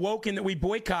call woke and that we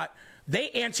boycott,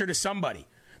 they answer to somebody.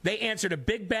 They answer to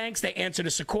big banks. They answer to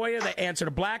Sequoia. They answer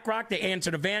to BlackRock. They answer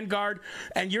to Vanguard.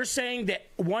 And you're saying that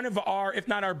one of our, if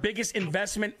not our biggest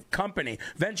investment company,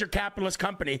 venture capitalist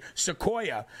company,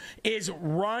 Sequoia, is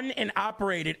run and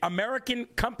operated, American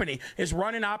company, is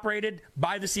run and operated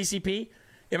by the CCP?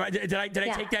 Did I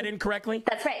take that incorrectly?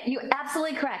 That's right. You're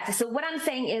absolutely correct. So what I'm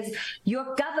saying is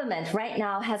your government right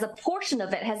now has a portion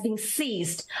of it has been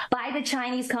seized by the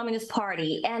Chinese Communist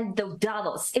Party and the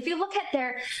Davos. If you look at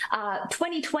their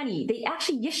 2020, they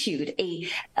actually issued a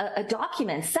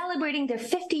document celebrating their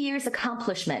 50 years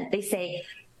accomplishment. They say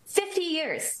 50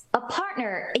 years, a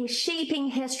partner in shaping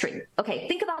history. Okay,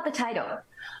 think about the title.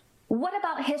 What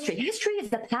about history? History is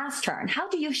the past turn. How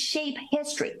do you shape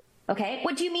history? Okay,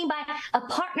 what do you mean by a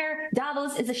partner?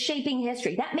 Davos is a shaping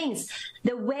history. That means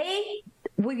the way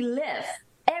we live,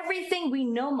 everything we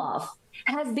know of,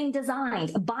 has been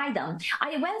designed by them.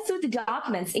 I went through the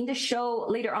documents in the show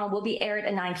later on, will be aired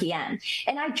at 9 p.m.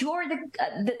 And I drew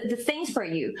the things for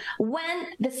you when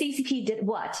the CCP did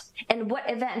what and what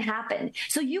event happened.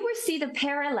 So you will see the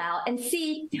parallel and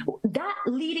see that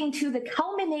leading to the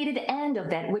culminated end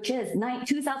of it, which is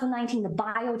 2019, the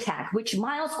biotech, which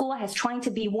Miles Gore has trying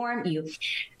to be warned you,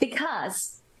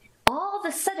 because all of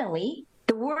a suddenly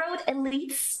the world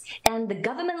elites and the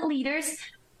government leaders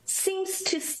seems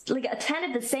to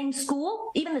attended the same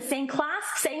school, even the same class,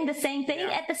 saying the same thing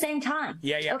at the same time.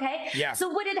 Okay? So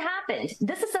what had happened?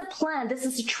 This is a plan. This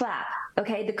is a trap.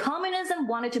 Okay? The communism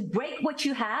wanted to break what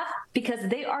you have because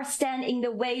they are standing in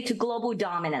the way to global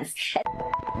dominance.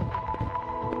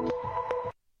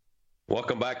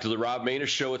 Welcome back to the Rob Maness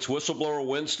Show. It's Whistleblower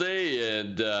Wednesday,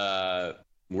 and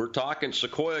we're talking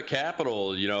Sequoia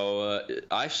Capital. You know,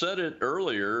 I said it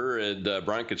earlier, and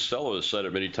Brian Costello has said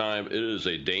it many times. It is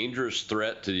a dangerous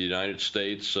threat to the United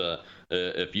States.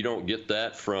 If you don't get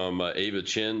that from Ava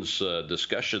Chen's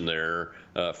discussion there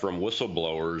from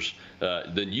whistleblowers,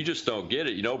 then you just don't get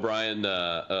it. You know, Brian,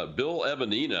 Bill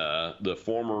Evanina, the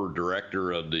former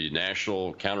director of the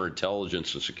National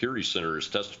Counterintelligence and Security Center, is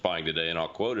testifying today, and I'll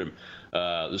quote him.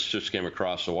 This just came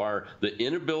across the wire. The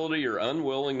inability or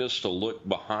unwillingness to look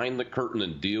behind the curtain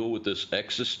and deal with this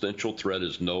existential threat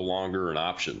is no longer an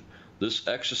option. This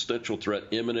existential threat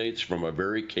emanates from a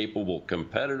very capable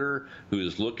competitor who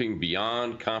is looking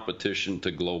beyond competition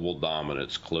to global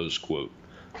dominance, close quote.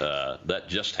 That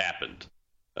just happened.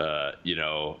 You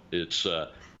know, it's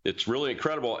really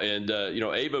incredible. And, you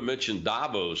know, Ava mentioned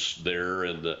Davos there,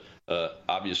 and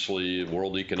obviously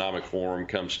World Economic Forum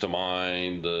comes to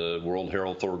mind, the World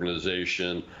Health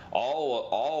Organization,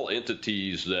 all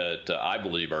entities that I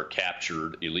believe are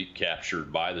elite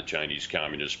captured by the Chinese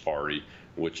Communist Party,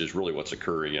 which is really what's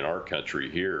occurring in our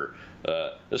country here.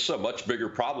 This is a much bigger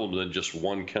problem than just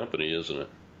one company, isn't it?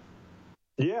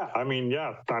 Yeah, I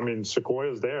mean,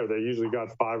 Sequoia's there. They usually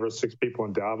got 5 or 6 people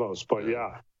in Davos, but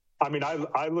yeah. I mean,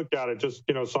 I look at it just,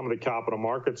 you know, some of the capital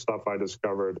market stuff I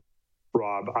discovered,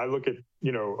 Rob. I look at,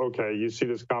 you know, okay, you see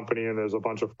this company and there's a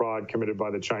bunch of fraud committed by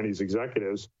the Chinese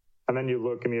executives. And then you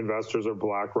look and the investors are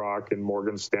BlackRock and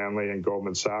Morgan Stanley and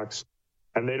Goldman Sachs,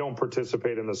 and they don't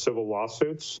participate in the civil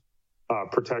lawsuits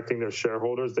protecting their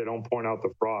shareholders. They don't point out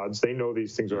the frauds. They know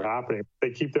these things are happening.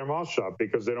 They keep their mouth shut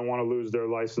because they don't want to lose their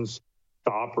license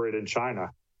to operate in China.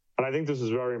 And I think this is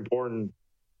very important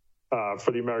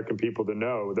for the American people to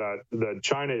know that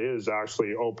China is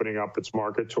actually opening up its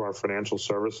market to our financial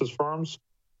services firms.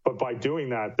 But by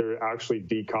doing that, they're actually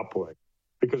decoupling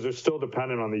because they're still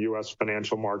dependent on the U.S.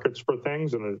 financial markets for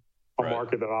things and a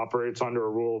market that operates under a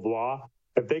rule of law.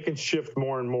 If they can shift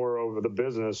more and more over the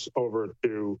business over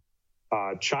to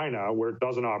China, where it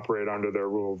doesn't operate under their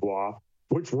rule of law,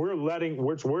 which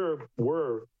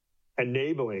we're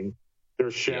enabling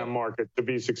their sham market to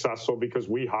be successful because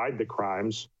we hide the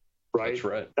crimes, right? That's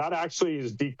right. That actually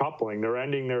is decoupling. They're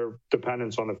ending their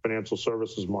dependence on the financial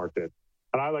services market.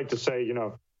 And I like to say, you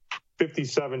know,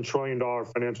 $57 trillion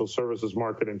financial services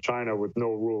market in China with no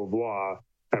rule of law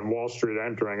and Wall Street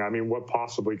entering. I mean, what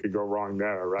possibly could go wrong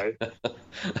there, right?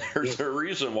 There's a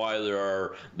reason why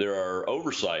there are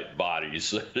oversight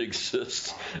bodies that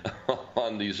exist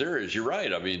on these areas. You're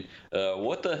right. I mean,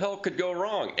 what the hell could go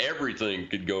wrong? Everything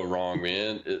could go wrong,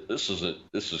 man. This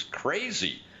is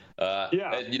crazy.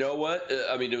 And you know what?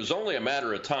 I mean, it was only a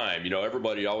matter of time. You know,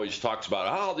 everybody always talks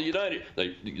about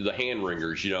the hand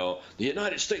wringers. You know, the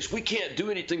United States, we can't do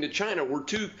anything to China. We're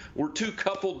too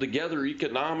coupled together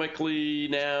economically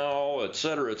now, et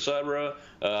cetera, et cetera.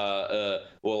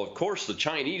 Well, of course, the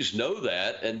Chinese know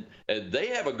that, and they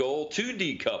have a goal to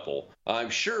decouple, I'm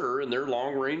sure, in their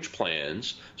long-range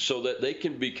plans, so that they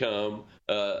can become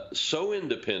so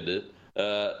independent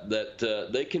that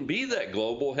they can be that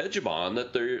global hegemon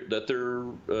that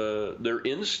their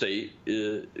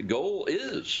in-state goal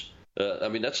is. I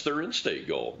mean, that's their in-state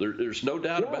goal. There's no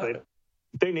doubt about it.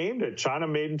 They named it China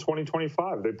Made in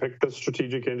 2025. They picked the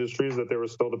strategic industries that they were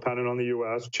still dependent on the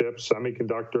U.S., chips,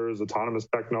 semiconductors, autonomous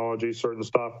technology, certain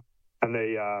stuff, and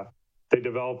they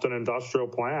developed an industrial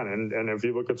plan. And if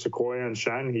you look at Sequoia and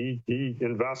Shen, he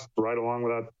invests right along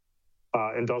with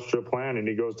that industrial plan, and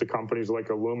he goes to companies like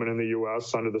Illumina in the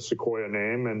U.S. under the Sequoia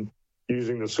name and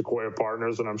using the Sequoia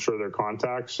partners, and I'm sure their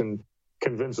contacts, and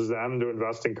convinces them to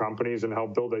invest in companies and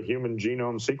help build a human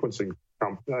genome sequencing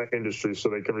industry so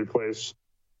they can replace,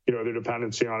 you know, their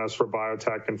dependency on us for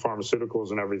biotech and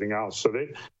pharmaceuticals and everything else. So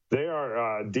they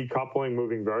are decoupling,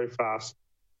 moving very fast,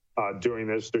 doing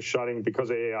this. They're shutting,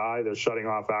 because of AI, they're shutting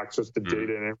off access to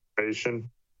data and information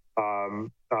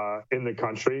in the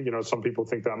country. You know, some people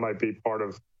think that might be part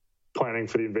of planning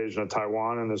for the invasion of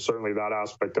Taiwan, and there's certainly that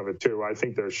aspect of it too. I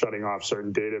think they're shutting off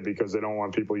certain data because they don't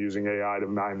want people using AI to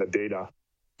mine the data.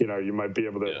 You know, you might be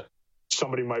able to,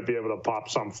 somebody might be able to pop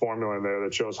some formula in there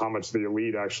that shows how much the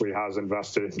elite actually has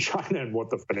invested in China and what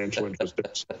the financial interest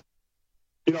is.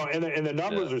 You know, and the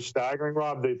numbers are staggering,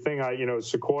 Rob. The thing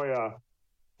Sequoia,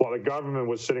 while the government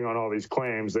was sitting on all these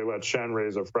claims, they let Shen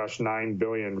raise a fresh $9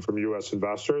 billion from U.S.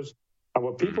 investors. And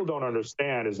what people don't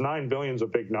understand is $9 billion is a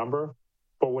big number,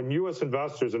 But when U.S.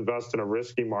 investors invest in a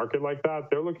risky market like that,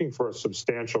 they're looking for a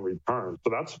substantial return. So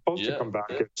that's supposed to come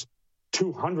back as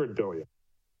 $200 billion,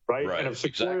 right? And if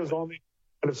Sequoia is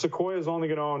only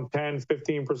going to own 10,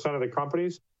 15% of the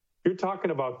companies, you're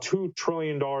talking about $2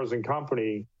 trillion in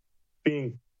company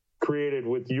being created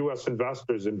with U.S.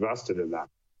 investors invested in that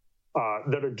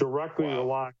are directly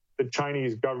relying on the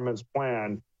Chinese government's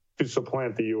plan to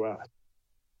supplant the U.S.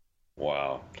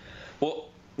 Wow. Well,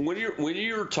 when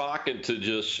you're talking to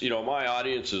just, my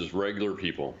audience is regular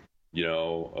people.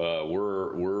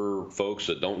 We're folks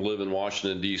that don't live in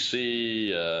Washington,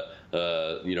 D.C.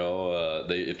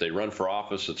 If they run for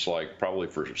office, it's like probably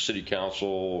for city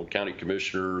council, county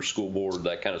commissioner, school board,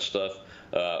 that kind of stuff.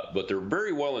 But they're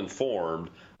very well informed.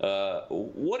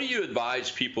 What do you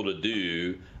advise people to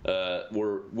do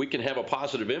where we can have a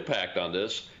positive impact on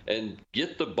this and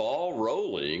get the ball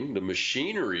rolling, the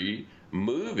machinery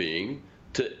moving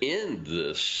to end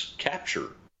this capture?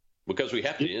 Because we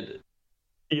have to end it.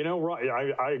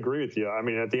 I agree with you. I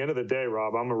mean, at the end of the day,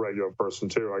 Rob, I'm a regular person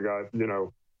too. I got,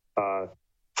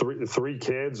 three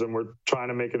kids, and we're trying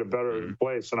to make it a better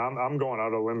place. And I'm going out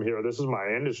on a limb here. This is my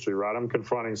industry, right? I'm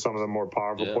confronting some of the more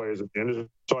powerful players in the industry.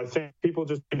 So I think people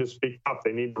just need to speak up.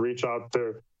 They need to reach out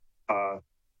to,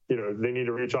 they need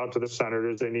to reach out to the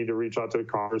senators. They need to reach out to the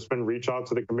congressmen, reach out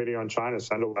to the Committee on China,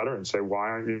 send a letter and say, why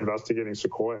aren't you investigating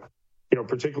Sequoia?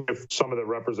 Particularly if some of the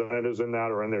representatives in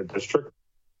that are in their district.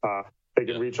 They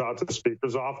can reach out to the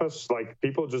speaker's office. Like,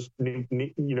 people just need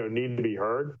to be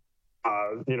heard.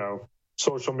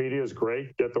 Social media is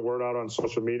great. Get the word out on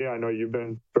social media. I know you've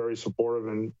been very supportive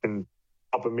in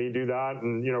helping me do that.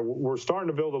 And, we're starting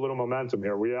to build a little momentum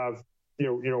here. We have,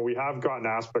 we have gotten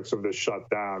aspects of this shut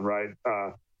down, right?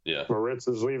 Moritz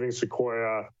is leaving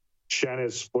Sequoia. Shen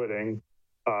is splitting.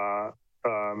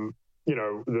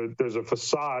 There's a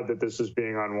facade that this is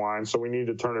being unwound. So we need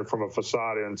to turn it from a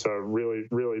facade into really,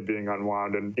 really being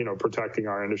unwound and, protecting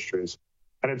our industries.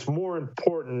 And it's more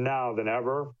important now than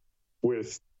ever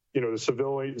with,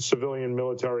 the civilian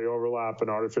military overlap and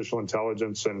artificial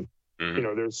intelligence. And,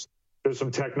 there's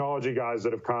some technology guys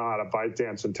that have come out of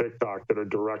ByteDance and TikTok that are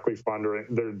directly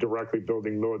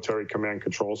building military command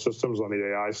control systems on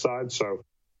the AI side. So,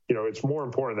 it's more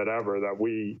important than ever that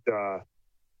we,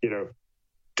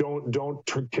 don't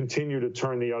continue to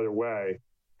turn the other way,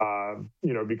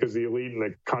 because the elite in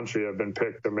the country have been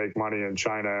picked to make money in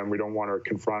China, and we don't want to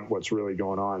confront what's really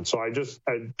going on. So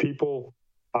people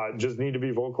just need to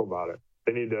be vocal about it.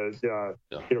 They need to,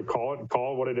 call it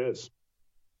what it is.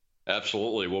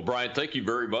 Absolutely. Well, Brian, thank you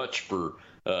very much for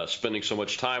spending so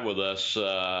much time with us.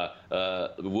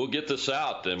 We'll get this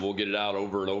out, and we'll get it out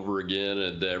over and over again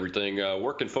and everything.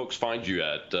 Where can folks find you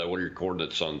at? What are your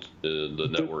coordinates on the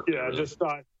network? Yeah, just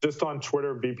on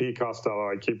Twitter, BP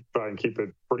Costello. I try and keep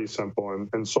it pretty simple.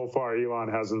 And so far, Elon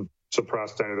hasn't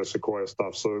suppressed any of the Sequoia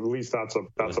stuff. So at least that's a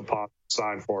positive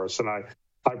sign for us. And I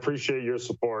appreciate your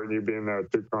support and you being there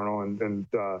through Colonel and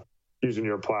using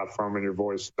your platform and your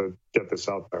voice to get this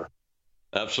out there.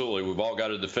 Absolutely. We've all got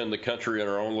to defend the country in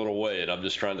our own little way, and I'm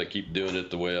just trying to keep doing it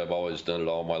the way I've always done it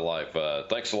all my life.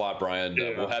 Thanks a lot, Brian.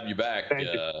 We'll have you back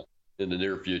in the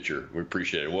near future. We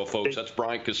appreciate it. Well, folks, that's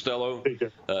Brian Costello,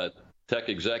 tech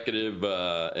executive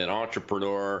and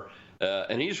entrepreneur.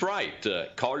 And he's right.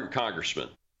 Call your congressman.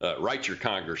 Write your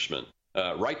congressman.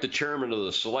 Write the chairman of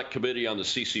the select committee on the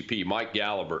CCP, Mike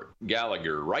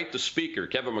Gallagher. Write the speaker,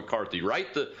 Kevin McCarthy.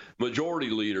 Write the majority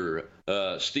leader,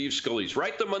 Steve Scalise.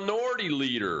 Write the minority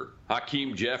leader,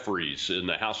 Hakeem Jeffries in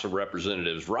the House of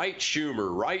Representatives. Write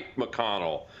Schumer. Write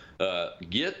McConnell.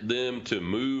 Get them to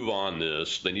move on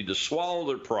this. They need to swallow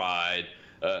their pride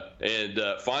and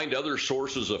find other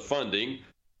sources of funding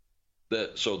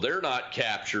so they're not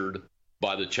captured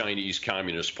by the Chinese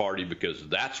Communist Party, because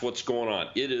that's what's going on.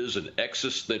 It is an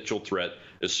existential threat,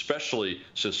 especially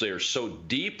since they are so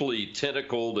deeply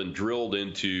tentacled and drilled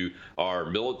into our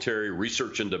military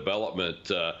research and development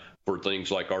for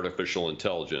things like artificial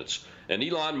intelligence. And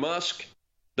Elon Musk,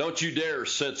 don't you dare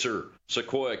censor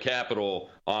Sequoia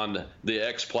Capital on the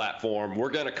X platform.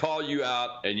 We're going to call you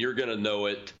out, and you're going to know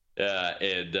it,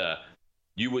 and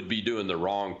you would be doing the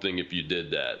wrong thing if you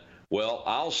did that. Well,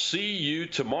 I'll see you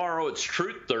tomorrow. It's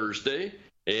Truth Thursday,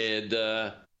 and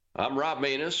I'm Rob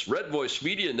Maness, Red Voice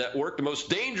Media Network, the most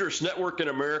dangerous network in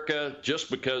America, just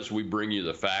because we bring you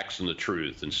the facts and the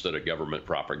truth instead of government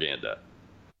propaganda.